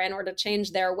something different or to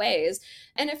change their ways.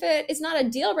 And if it is not a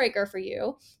deal breaker for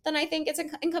you, then I think it's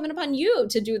incumbent upon you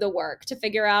to do the work to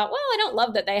figure out, well, I don't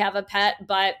love that they have a pet,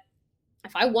 but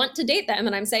if I want to date them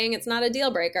and I'm saying it's not a deal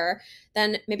breaker,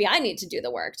 then maybe I need to do the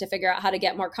work to figure out how to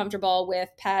get more comfortable with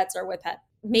pets or with pet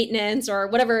maintenance or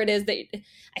whatever it is that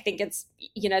I think it's,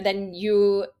 then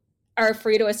you are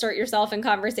free to assert yourself in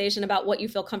conversation about what you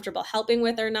feel comfortable helping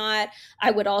with or not. I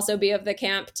would also be of the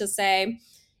camp to say,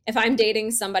 if I'm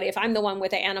dating somebody, if I'm the one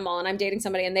with the animal and I'm dating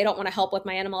somebody and they don't want to help with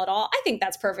my animal at all, I think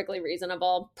that's perfectly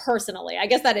reasonable personally. I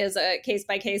guess that is a case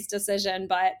by case decision.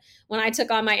 But when I took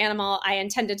on my animal, I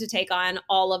intended to take on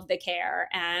all of the care.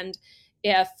 And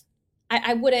if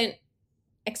I wouldn't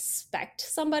expect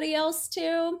somebody else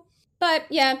to, but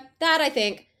that I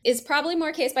think is probably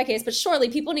more case by case, but surely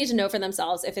people need to know for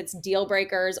themselves if it's deal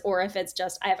breakers or if it's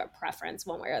just, I have a preference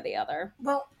one way or the other.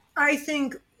 Well, I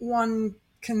think one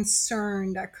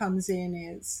concern that comes in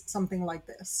is something like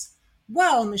this.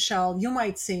 Well, Michelle, you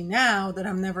might say now that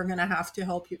I'm never going to have to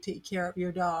help you take care of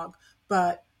your dog,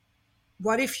 but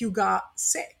what if you got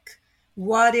sick?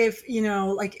 What if,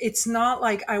 it's not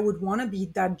like I would want to be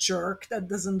that jerk that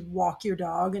doesn't walk your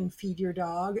dog and feed your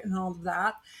dog and all of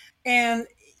that. And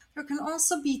there can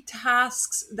also be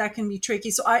tasks that can be tricky.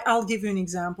 So I'll give you an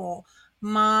example.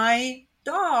 My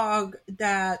dog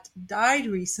that died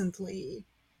recently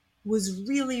was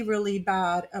really, really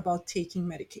bad about taking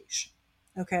medication.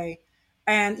 Okay.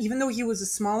 And even though he was a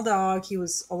small dog, he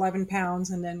was 11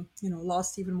 pounds and then,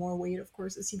 lost even more weight, of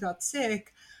course, as he got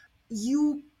sick.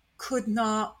 You could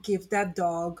not give that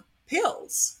dog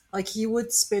pills. Like, he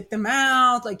would spit them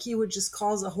out. Like, he would just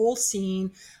cause a whole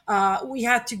scene. We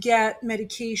had to get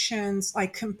medications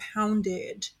like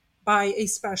compounded by a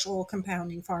special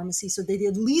compounding pharmacy. So they'd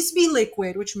at least be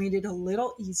liquid, which made it a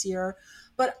little easier.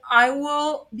 But I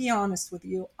will be honest with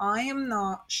you, I am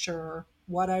not sure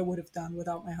what I would have done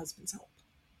without my husband's help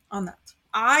on that.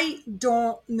 I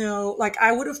don't know. Like,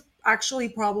 I would have actually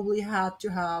probably had to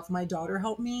have my daughter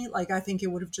help me. Like, I think it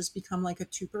would have just become like a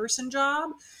 2-person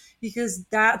job, because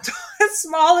that, as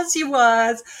small as he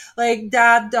was, like,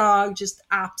 that dog just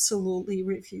absolutely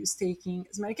refused taking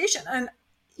his medication. And,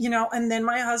 and then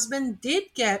my husband did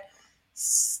get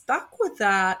stuck with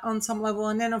that on some level.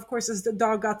 And then, of course, as the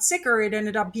dog got sicker, it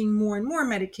ended up being more and more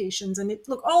medications. And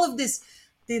all of this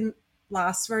didn't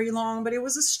last very long, but it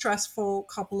was a stressful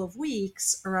couple of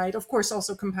weeks, right? Of course,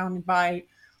 also compounded by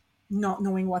not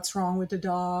knowing what's wrong with the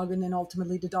dog, and then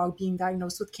ultimately the dog being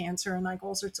diagnosed with cancer and like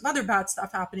all sorts of other bad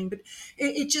stuff happening. But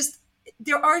it just,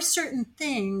 there are certain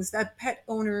things that pet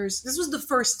owners, this was the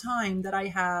first time that I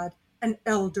had an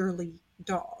elderly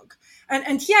dog.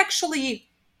 And he actually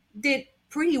did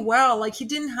pretty well. Like, he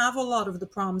didn't have a lot of the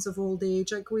problems of old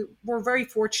age. Like, we were very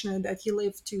fortunate that he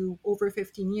lived to over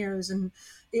 15 years, and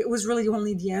it was really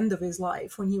only the end of his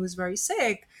life when he was very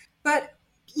sick. But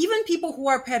even people who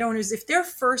are pet owners, if they're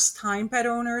first time pet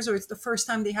owners, or it's the first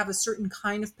time they have a certain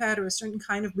kind of pet or a certain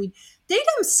kind of breed, they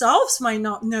themselves might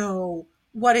not know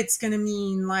what it's going to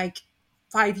mean, like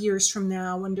 5 years from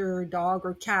now when their dog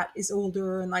or cat is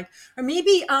older, and like, or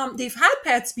maybe they've had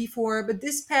pets before, but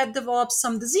this pet develops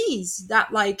some disease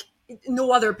that like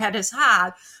no other pet has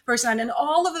had person, and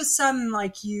all of a sudden,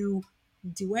 like, you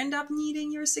do end up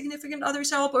needing your significant other's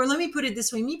help. Or let me put it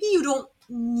this way, maybe you don't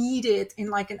need it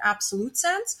in like an absolute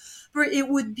sense, but it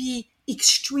would be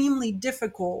extremely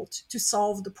difficult to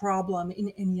solve the problem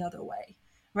in any other way,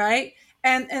 right?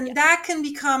 And that can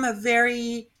become a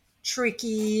very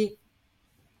tricky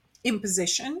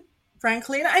imposition,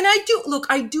 frankly. And I do look,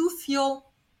 I do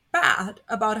feel bad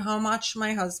about how much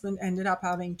my husband ended up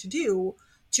having to do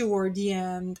toward the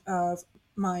end of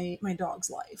my dog's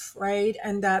life, right?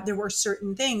 And that there were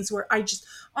certain things where I just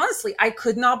honestly I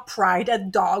could not pry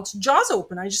that dog's jaws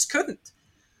open. I just couldn't.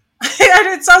 And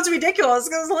it sounds ridiculous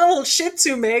because it's a little Shih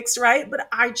Tzu mix, right? But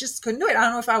I just couldn't do it. I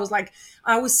don't know if I was like,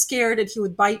 I was scared that he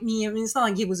would bite me. I mean, it's not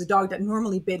like he was a dog that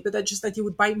normally bit, but that just that he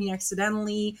would bite me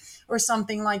accidentally or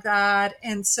something like that.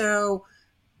 And so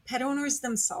pet owners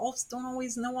themselves don't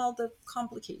always know all the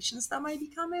complications that might be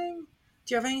coming.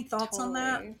 Do you have any thoughts on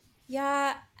that? Totally.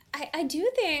 Yeah, I do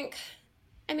think,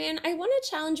 I mean, I want to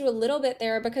challenge you a little bit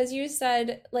there because you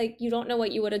said like you don't know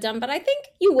what you would have done, but I think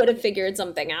you would have figured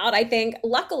something out. I think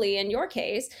luckily in your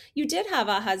case, you did have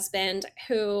a husband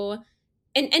who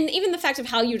and even the fact of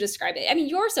how you described it. I mean,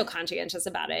 you're so conscientious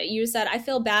about it. You said, I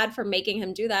feel bad for making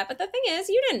him do that. But the thing is,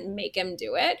 you didn't make him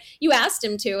do it. You asked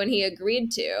him to, and he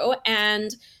agreed to.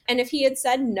 And if he had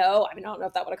said no, I mean, I don't know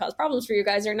if that would have caused problems for you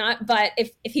guys or not, but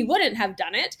if he wouldn't have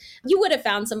done it, you would have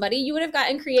found somebody, you would have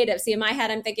gotten creative. See, in my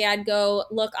head, I'm thinking I'd go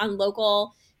look on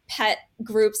local pet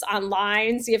groups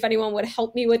online, see if anyone would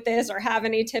help me with this or have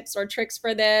any tips or tricks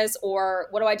for this, or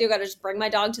what do I do? Got to just bring my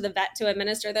dog to the vet to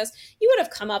administer this. You would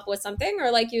have come up with something.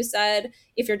 Or like you said,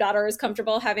 if your daughter is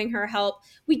comfortable having her help,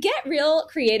 we get real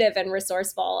creative and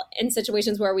resourceful in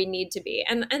situations where we need to be.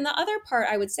 And the other part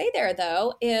I would say there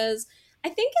though is I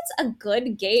think it's a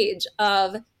good gauge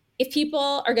of if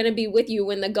people are going to be with you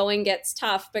when the going gets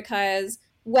tough, because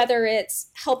whether it's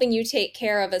helping you take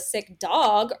care of a sick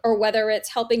dog or whether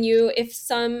it's helping you if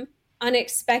some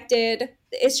unexpected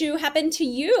issue happened to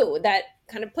you that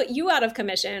kind of put you out of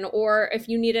commission, or if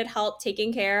you needed help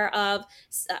taking care of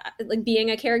like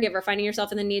being a caregiver, finding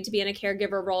yourself in the need to be in a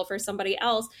caregiver role for somebody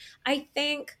else. I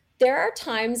think there are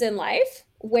times in life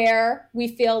where we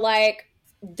feel like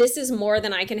this is more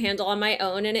than I can handle on my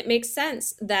own. And it makes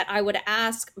sense that I would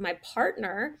ask my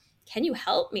partner, can you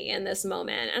help me in this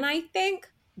moment? And I think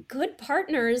good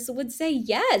partners would say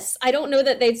yes. I don't know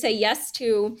that they'd say yes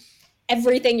to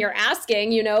everything you're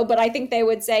asking, but I think they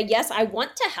would say, yes, I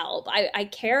want to help. I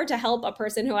care to help a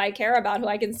person who I care about, who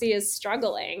I can see is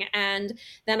struggling. And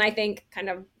then I think kind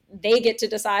of they get to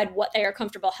decide what they are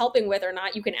comfortable helping with or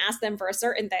not. You can ask them for a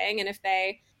certain thing. And if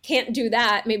they can't do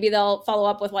that, maybe they'll follow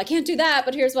up with, well, I can't do that,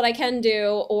 but here's what I can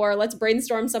do, or let's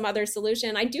brainstorm some other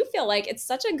solution. I do feel like it's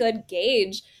such a good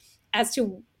gauge as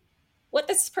to what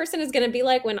this person is going to be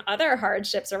like when other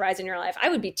hardships arise in your life. I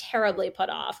would be terribly put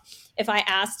off if I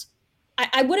asked.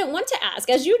 I wouldn't want to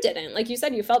ask, as you didn't. Like you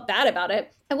said, you felt bad about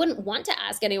it. I wouldn't want to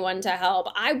ask anyone to help.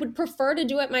 I would prefer to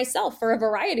do it myself for a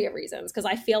variety of reasons, because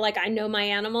I feel like I know my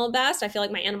animal best. I feel like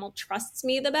my animal trusts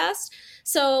me the best.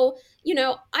 So,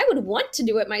 I would want to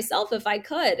do it myself if I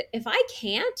could. If I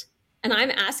can't and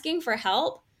I'm asking for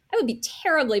help, I would be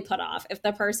terribly put off if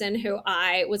the person who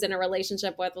I was in a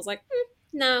relationship with was like,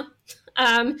 no.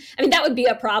 I mean, that would be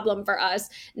a problem for us,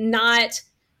 not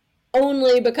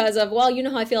only because of, well, you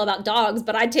know how I feel about dogs,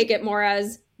 but I'd take it more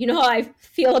as, how I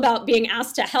feel about being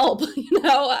asked to help,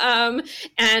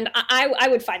 and I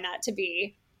would find that to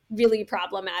be really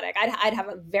problematic. I'd have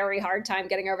a very hard time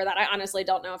getting over that. I honestly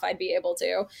don't know if I'd be able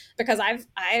to, because I've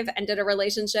ended a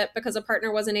relationship because a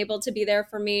partner wasn't able to be there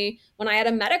for me when I had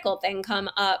a medical thing come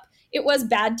up. It was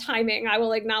bad timing, I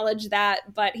will acknowledge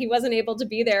that, but he wasn't able to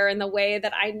be there in the way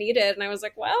that I needed. And I was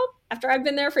like, well, after I've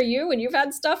been there for you and you've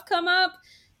had stuff come up,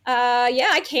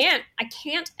 I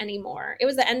can't anymore. It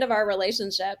was the end of our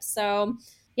relationship. So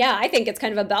yeah, I think it's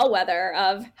kind of a bellwether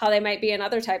of how they might be in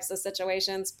other types of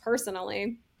situations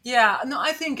personally. Yeah, no,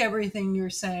 I think everything you're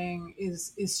saying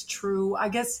is true. I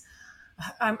guess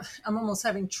I'm almost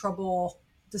having trouble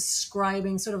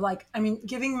describing sort of like, I mean,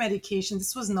 giving medication.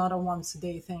 This was not a once a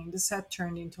day thing. This had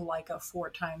turned into like a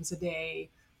 4 times a day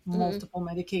Mm. multiple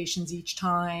medications each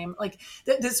time. Like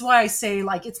this is why I say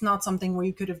like it's not something where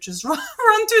you could have just run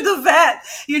to the vet,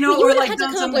 Well, you or would have like had to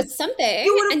done come up something. with something,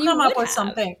 You would have and you come up would with have.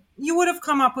 something. You would have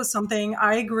come up with something.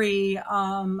 I agree.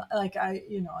 Like I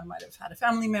might have had a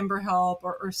family member help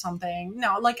or something.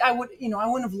 No, like I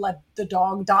wouldn't have let the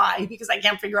dog die because I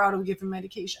can't figure out how to give him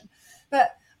medication.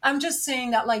 But I'm just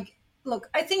saying that, like, look,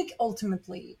 I think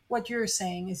ultimately what you're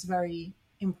saying is very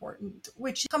important,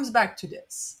 which comes back to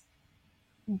this.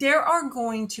 There are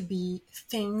going to be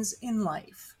things in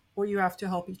life where you have to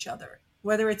help each other,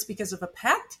 whether it's because of a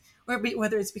pet or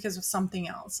whether it's because of something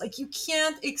else. Like, you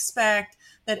can't expect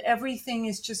that everything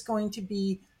is just going to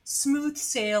be smooth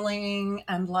sailing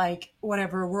and like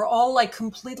whatever. We're all like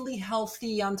completely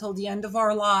healthy until the end of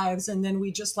our lives, and then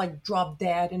we just like drop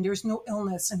dead, and there's no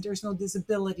illness and there's no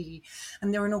disability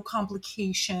and there are no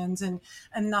complications and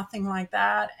nothing like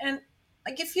that. And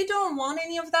like, if you don't want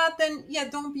any of that, then yeah,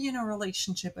 don't be in a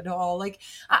relationship at all. Like,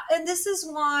 and this is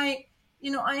why,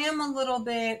 I am a little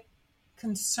bit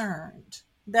concerned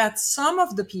that some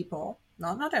of the people,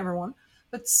 not everyone,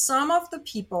 but some of the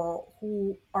people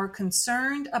who are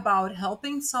concerned about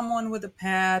helping someone with a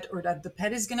pet, or that the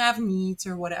pet is going to have needs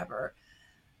or whatever,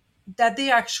 that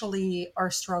they actually are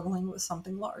struggling with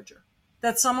something larger.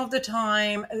 That some of the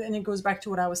time, and it goes back to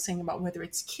what I was saying about whether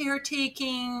it's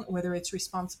caretaking, whether it's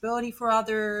responsibility for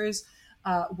others,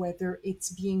 whether it's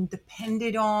being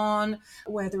depended on,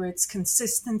 whether it's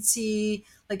consistency.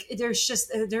 Like,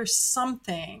 there's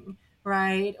something,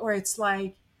 right? Or it's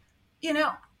like, you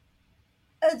know,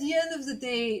 at the end of the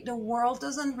day, the world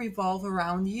doesn't revolve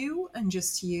around you and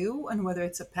just you, and whether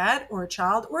it's a pet or a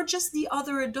child or just the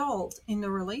other adult in the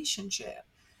relationship.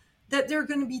 That there are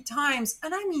going to be times,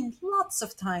 and I mean lots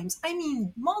of times, I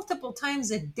mean multiple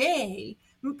times a day,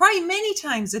 probably many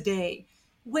times a day,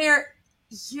 where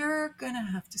you're going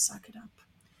to have to suck it up,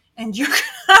 and you're going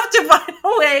to have to find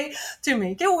a way to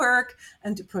make it work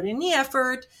and to put in the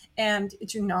effort and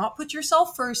to not put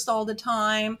yourself first all the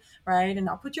time, right? And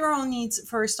not put your own needs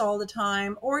first all the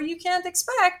time. Or you can't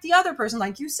expect the other person,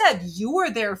 like you said, you were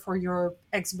there for your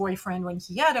ex-boyfriend when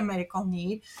he had a medical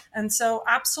need. And so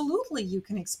absolutely you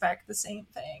can expect the same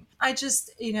thing. I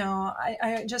just,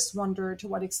 I just wonder, to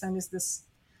what extent is this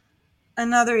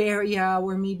another area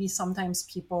where maybe sometimes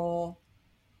people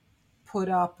put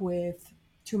up with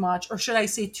too much, or should I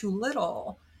say too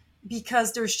little,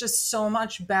 because there's just so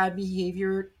much bad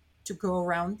behavior to go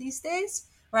around these days,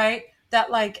 right?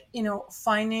 That, like,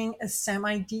 finding a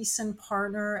semi decent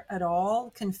partner at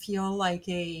all can feel like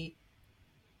a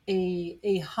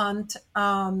hunt.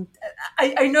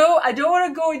 I know I don't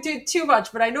want to go into it too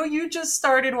much, but I know you just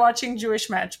started watching Jewish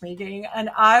matchmaking, and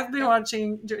I've been Yep.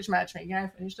 watching Jewish matchmaking. I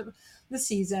finished the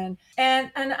season,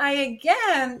 and I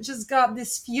again just got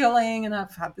this feeling, and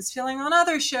I've had this feeling on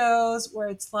other shows where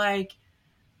it's like,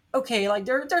 okay, like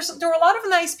there were a lot of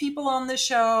nice people on the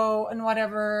show and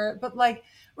whatever, but like,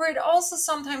 where it also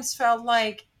sometimes felt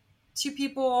like two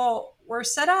people were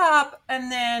set up,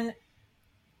 and then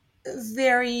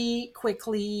very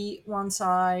quickly one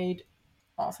side,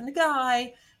 often the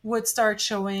guy, would start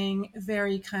showing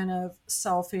very kind of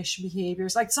selfish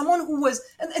behaviors, like someone who was,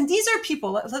 and these are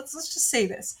people, let's just say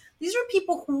this, these are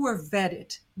people who were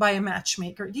vetted by a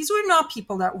matchmaker. These were not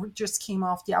people that were just came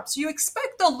off the app, so you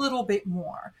expect a little bit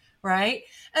more, right?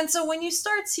 And so when you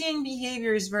start seeing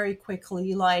behaviors very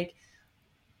quickly, like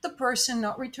the person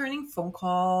not returning phone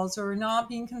calls or not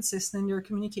being consistent in their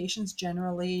communications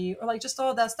generally, or like just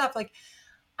all that stuff, like,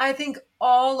 I think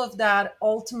all of that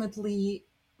ultimately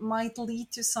might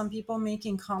lead to some people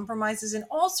making compromises in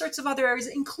all sorts of other areas,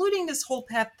 including this whole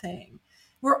pet thing,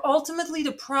 where ultimately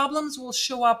the problems will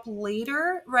show up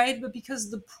later, right? But because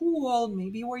the pool,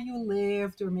 maybe where you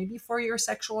lived, or maybe for your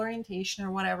sexual orientation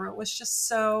or whatever, it was just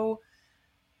so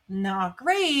not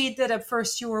great that at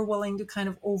first you were willing to kind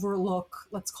of overlook,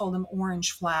 let's call them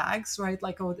orange flags, right?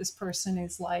 Like, oh, this person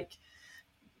is like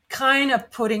kind of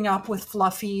putting up with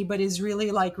Fluffy, but is really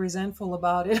like resentful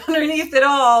about it underneath it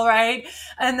all, right?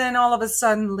 And then all of a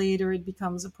sudden later it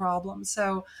becomes a problem.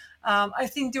 So I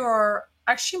think there are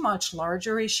actually much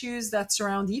larger issues that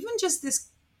surround even just this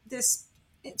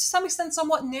to some extent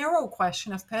somewhat narrow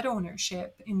question of pet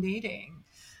ownership in dating.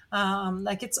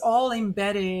 Like, it's all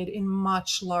embedded in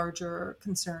much larger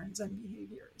concerns and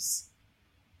behaviors.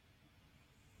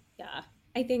 Yeah,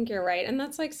 I think you're right. And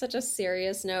that's like such a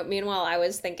serious note. Meanwhile, I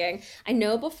was thinking, I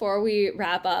know before we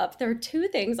wrap up, there are two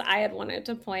things I had wanted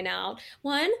to point out.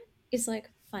 One is like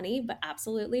funny, but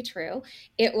absolutely true.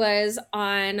 It was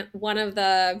on one of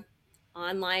the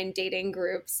online dating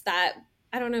groups that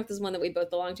I don't know if this is one that we both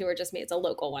belong to or just me. It's a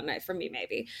local one for me,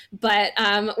 maybe. But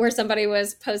where somebody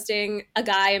was posting a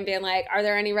guy and being like, are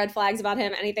there any red flags about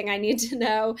him? Anything I need to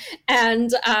know?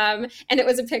 And it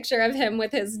was a picture of him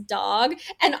with his dog.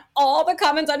 And all the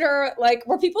comments under like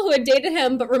were people who had dated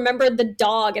him but remembered the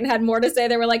dog and had more to say.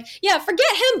 They were like, yeah,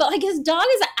 forget him, but like his dog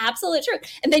is absolute truth.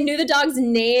 And they knew the dog's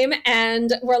name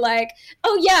and were like,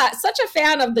 oh yeah, such a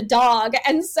fan of the dog.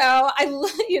 And so I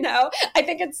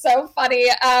think it's so funny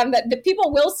that the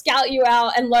people will scout you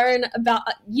out and learn about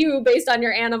you based on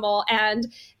your animal. And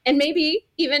maybe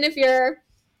even if you're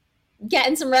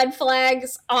getting some red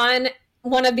flags on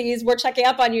one of these we're checking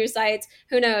up on you sites,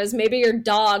 who knows, maybe your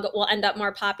dog will end up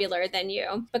more popular than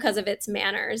you because of its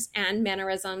manners and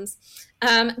mannerisms.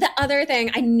 The other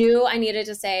thing I knew I needed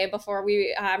to say before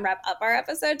we wrap up our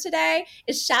episode today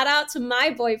is shout out to my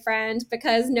boyfriend,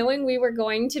 because knowing we were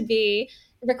going to be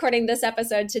recording this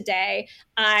episode today,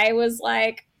 I was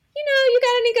like, you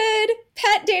got any good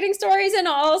pet dating stories and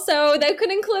all, so that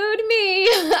could include me.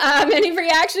 Any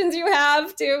reactions you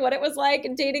have to what it was like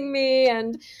dating me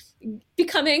and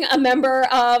becoming a member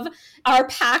of our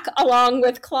pack along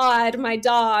with Claude, my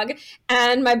dog.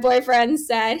 And my boyfriend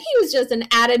said he was just an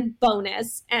added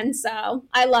bonus. And so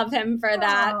I love him for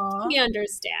that. Aww. He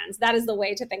understands. That is the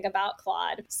way to think about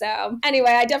Claude. So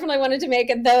anyway, I definitely wanted to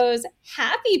make those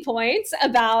happy points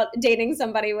about dating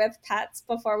somebody with pets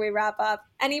before we wrap up.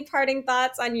 Any parting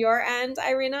thoughts on your end,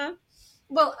 Irina?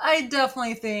 Well, I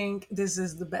definitely think this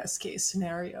is the best case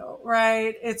scenario,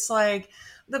 right? It's like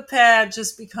the pet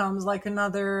just becomes like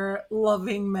another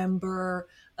loving member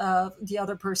of the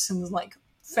other person's like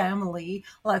family,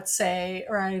 let's say,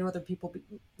 right? Whether people get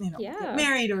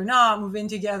married or not, move in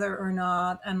together or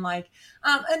not. And like,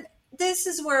 and this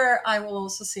is where I will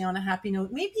also say on a happy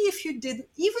note, maybe even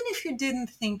if you didn't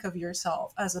think of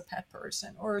yourself as a pet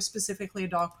person or specifically a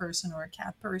dog person or a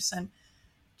cat person,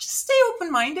 just stay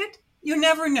open-minded. You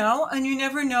never know, and you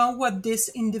never know what this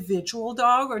individual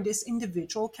dog or this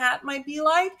individual cat might be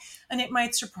like, and it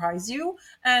might surprise you.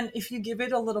 And if you give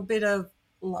it a little bit of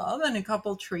love and a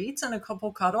couple treats and a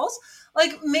couple cuddles,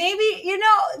 like maybe you're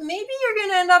going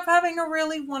to end up having a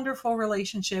really wonderful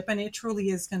relationship, and it truly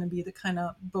is going to be the kind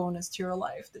of bonus to your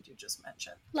life that you just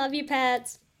mentioned. Love you,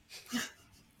 pets.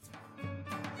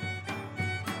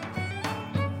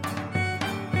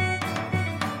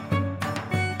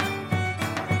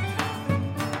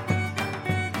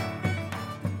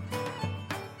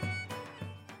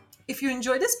 If you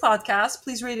enjoyed this podcast,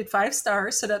 please rate it 5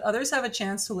 stars so that others have a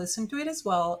chance to listen to it as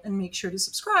well, and make sure to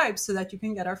subscribe so that you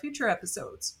can get our future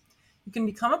episodes. You can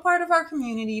become a part of our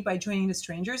community by joining the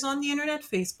Strangers on the Internet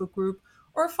Facebook group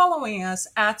or following us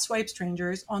at Swipe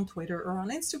Strangers on Twitter or on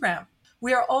Instagram.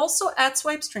 We are also at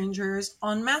Swipe Strangers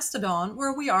on Mastodon,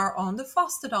 where we are on the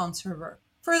Fostodon server.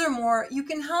 Furthermore, you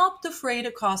can help defray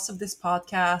the cost of this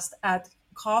podcast at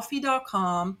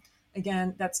ko-fi.com.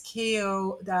 Again, that's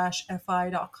ko-fi.com,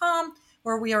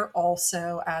 where we are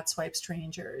also at Swipe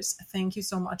Strangers. Thank you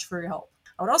so much for your help.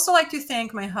 I would also like to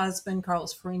thank my husband,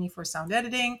 Carlos Farini, for sound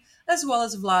editing, as well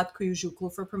as Vlad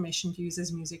Kuyuzhuklu for permission to use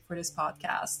his music for this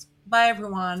podcast. Bye,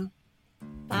 everyone.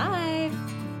 Bye.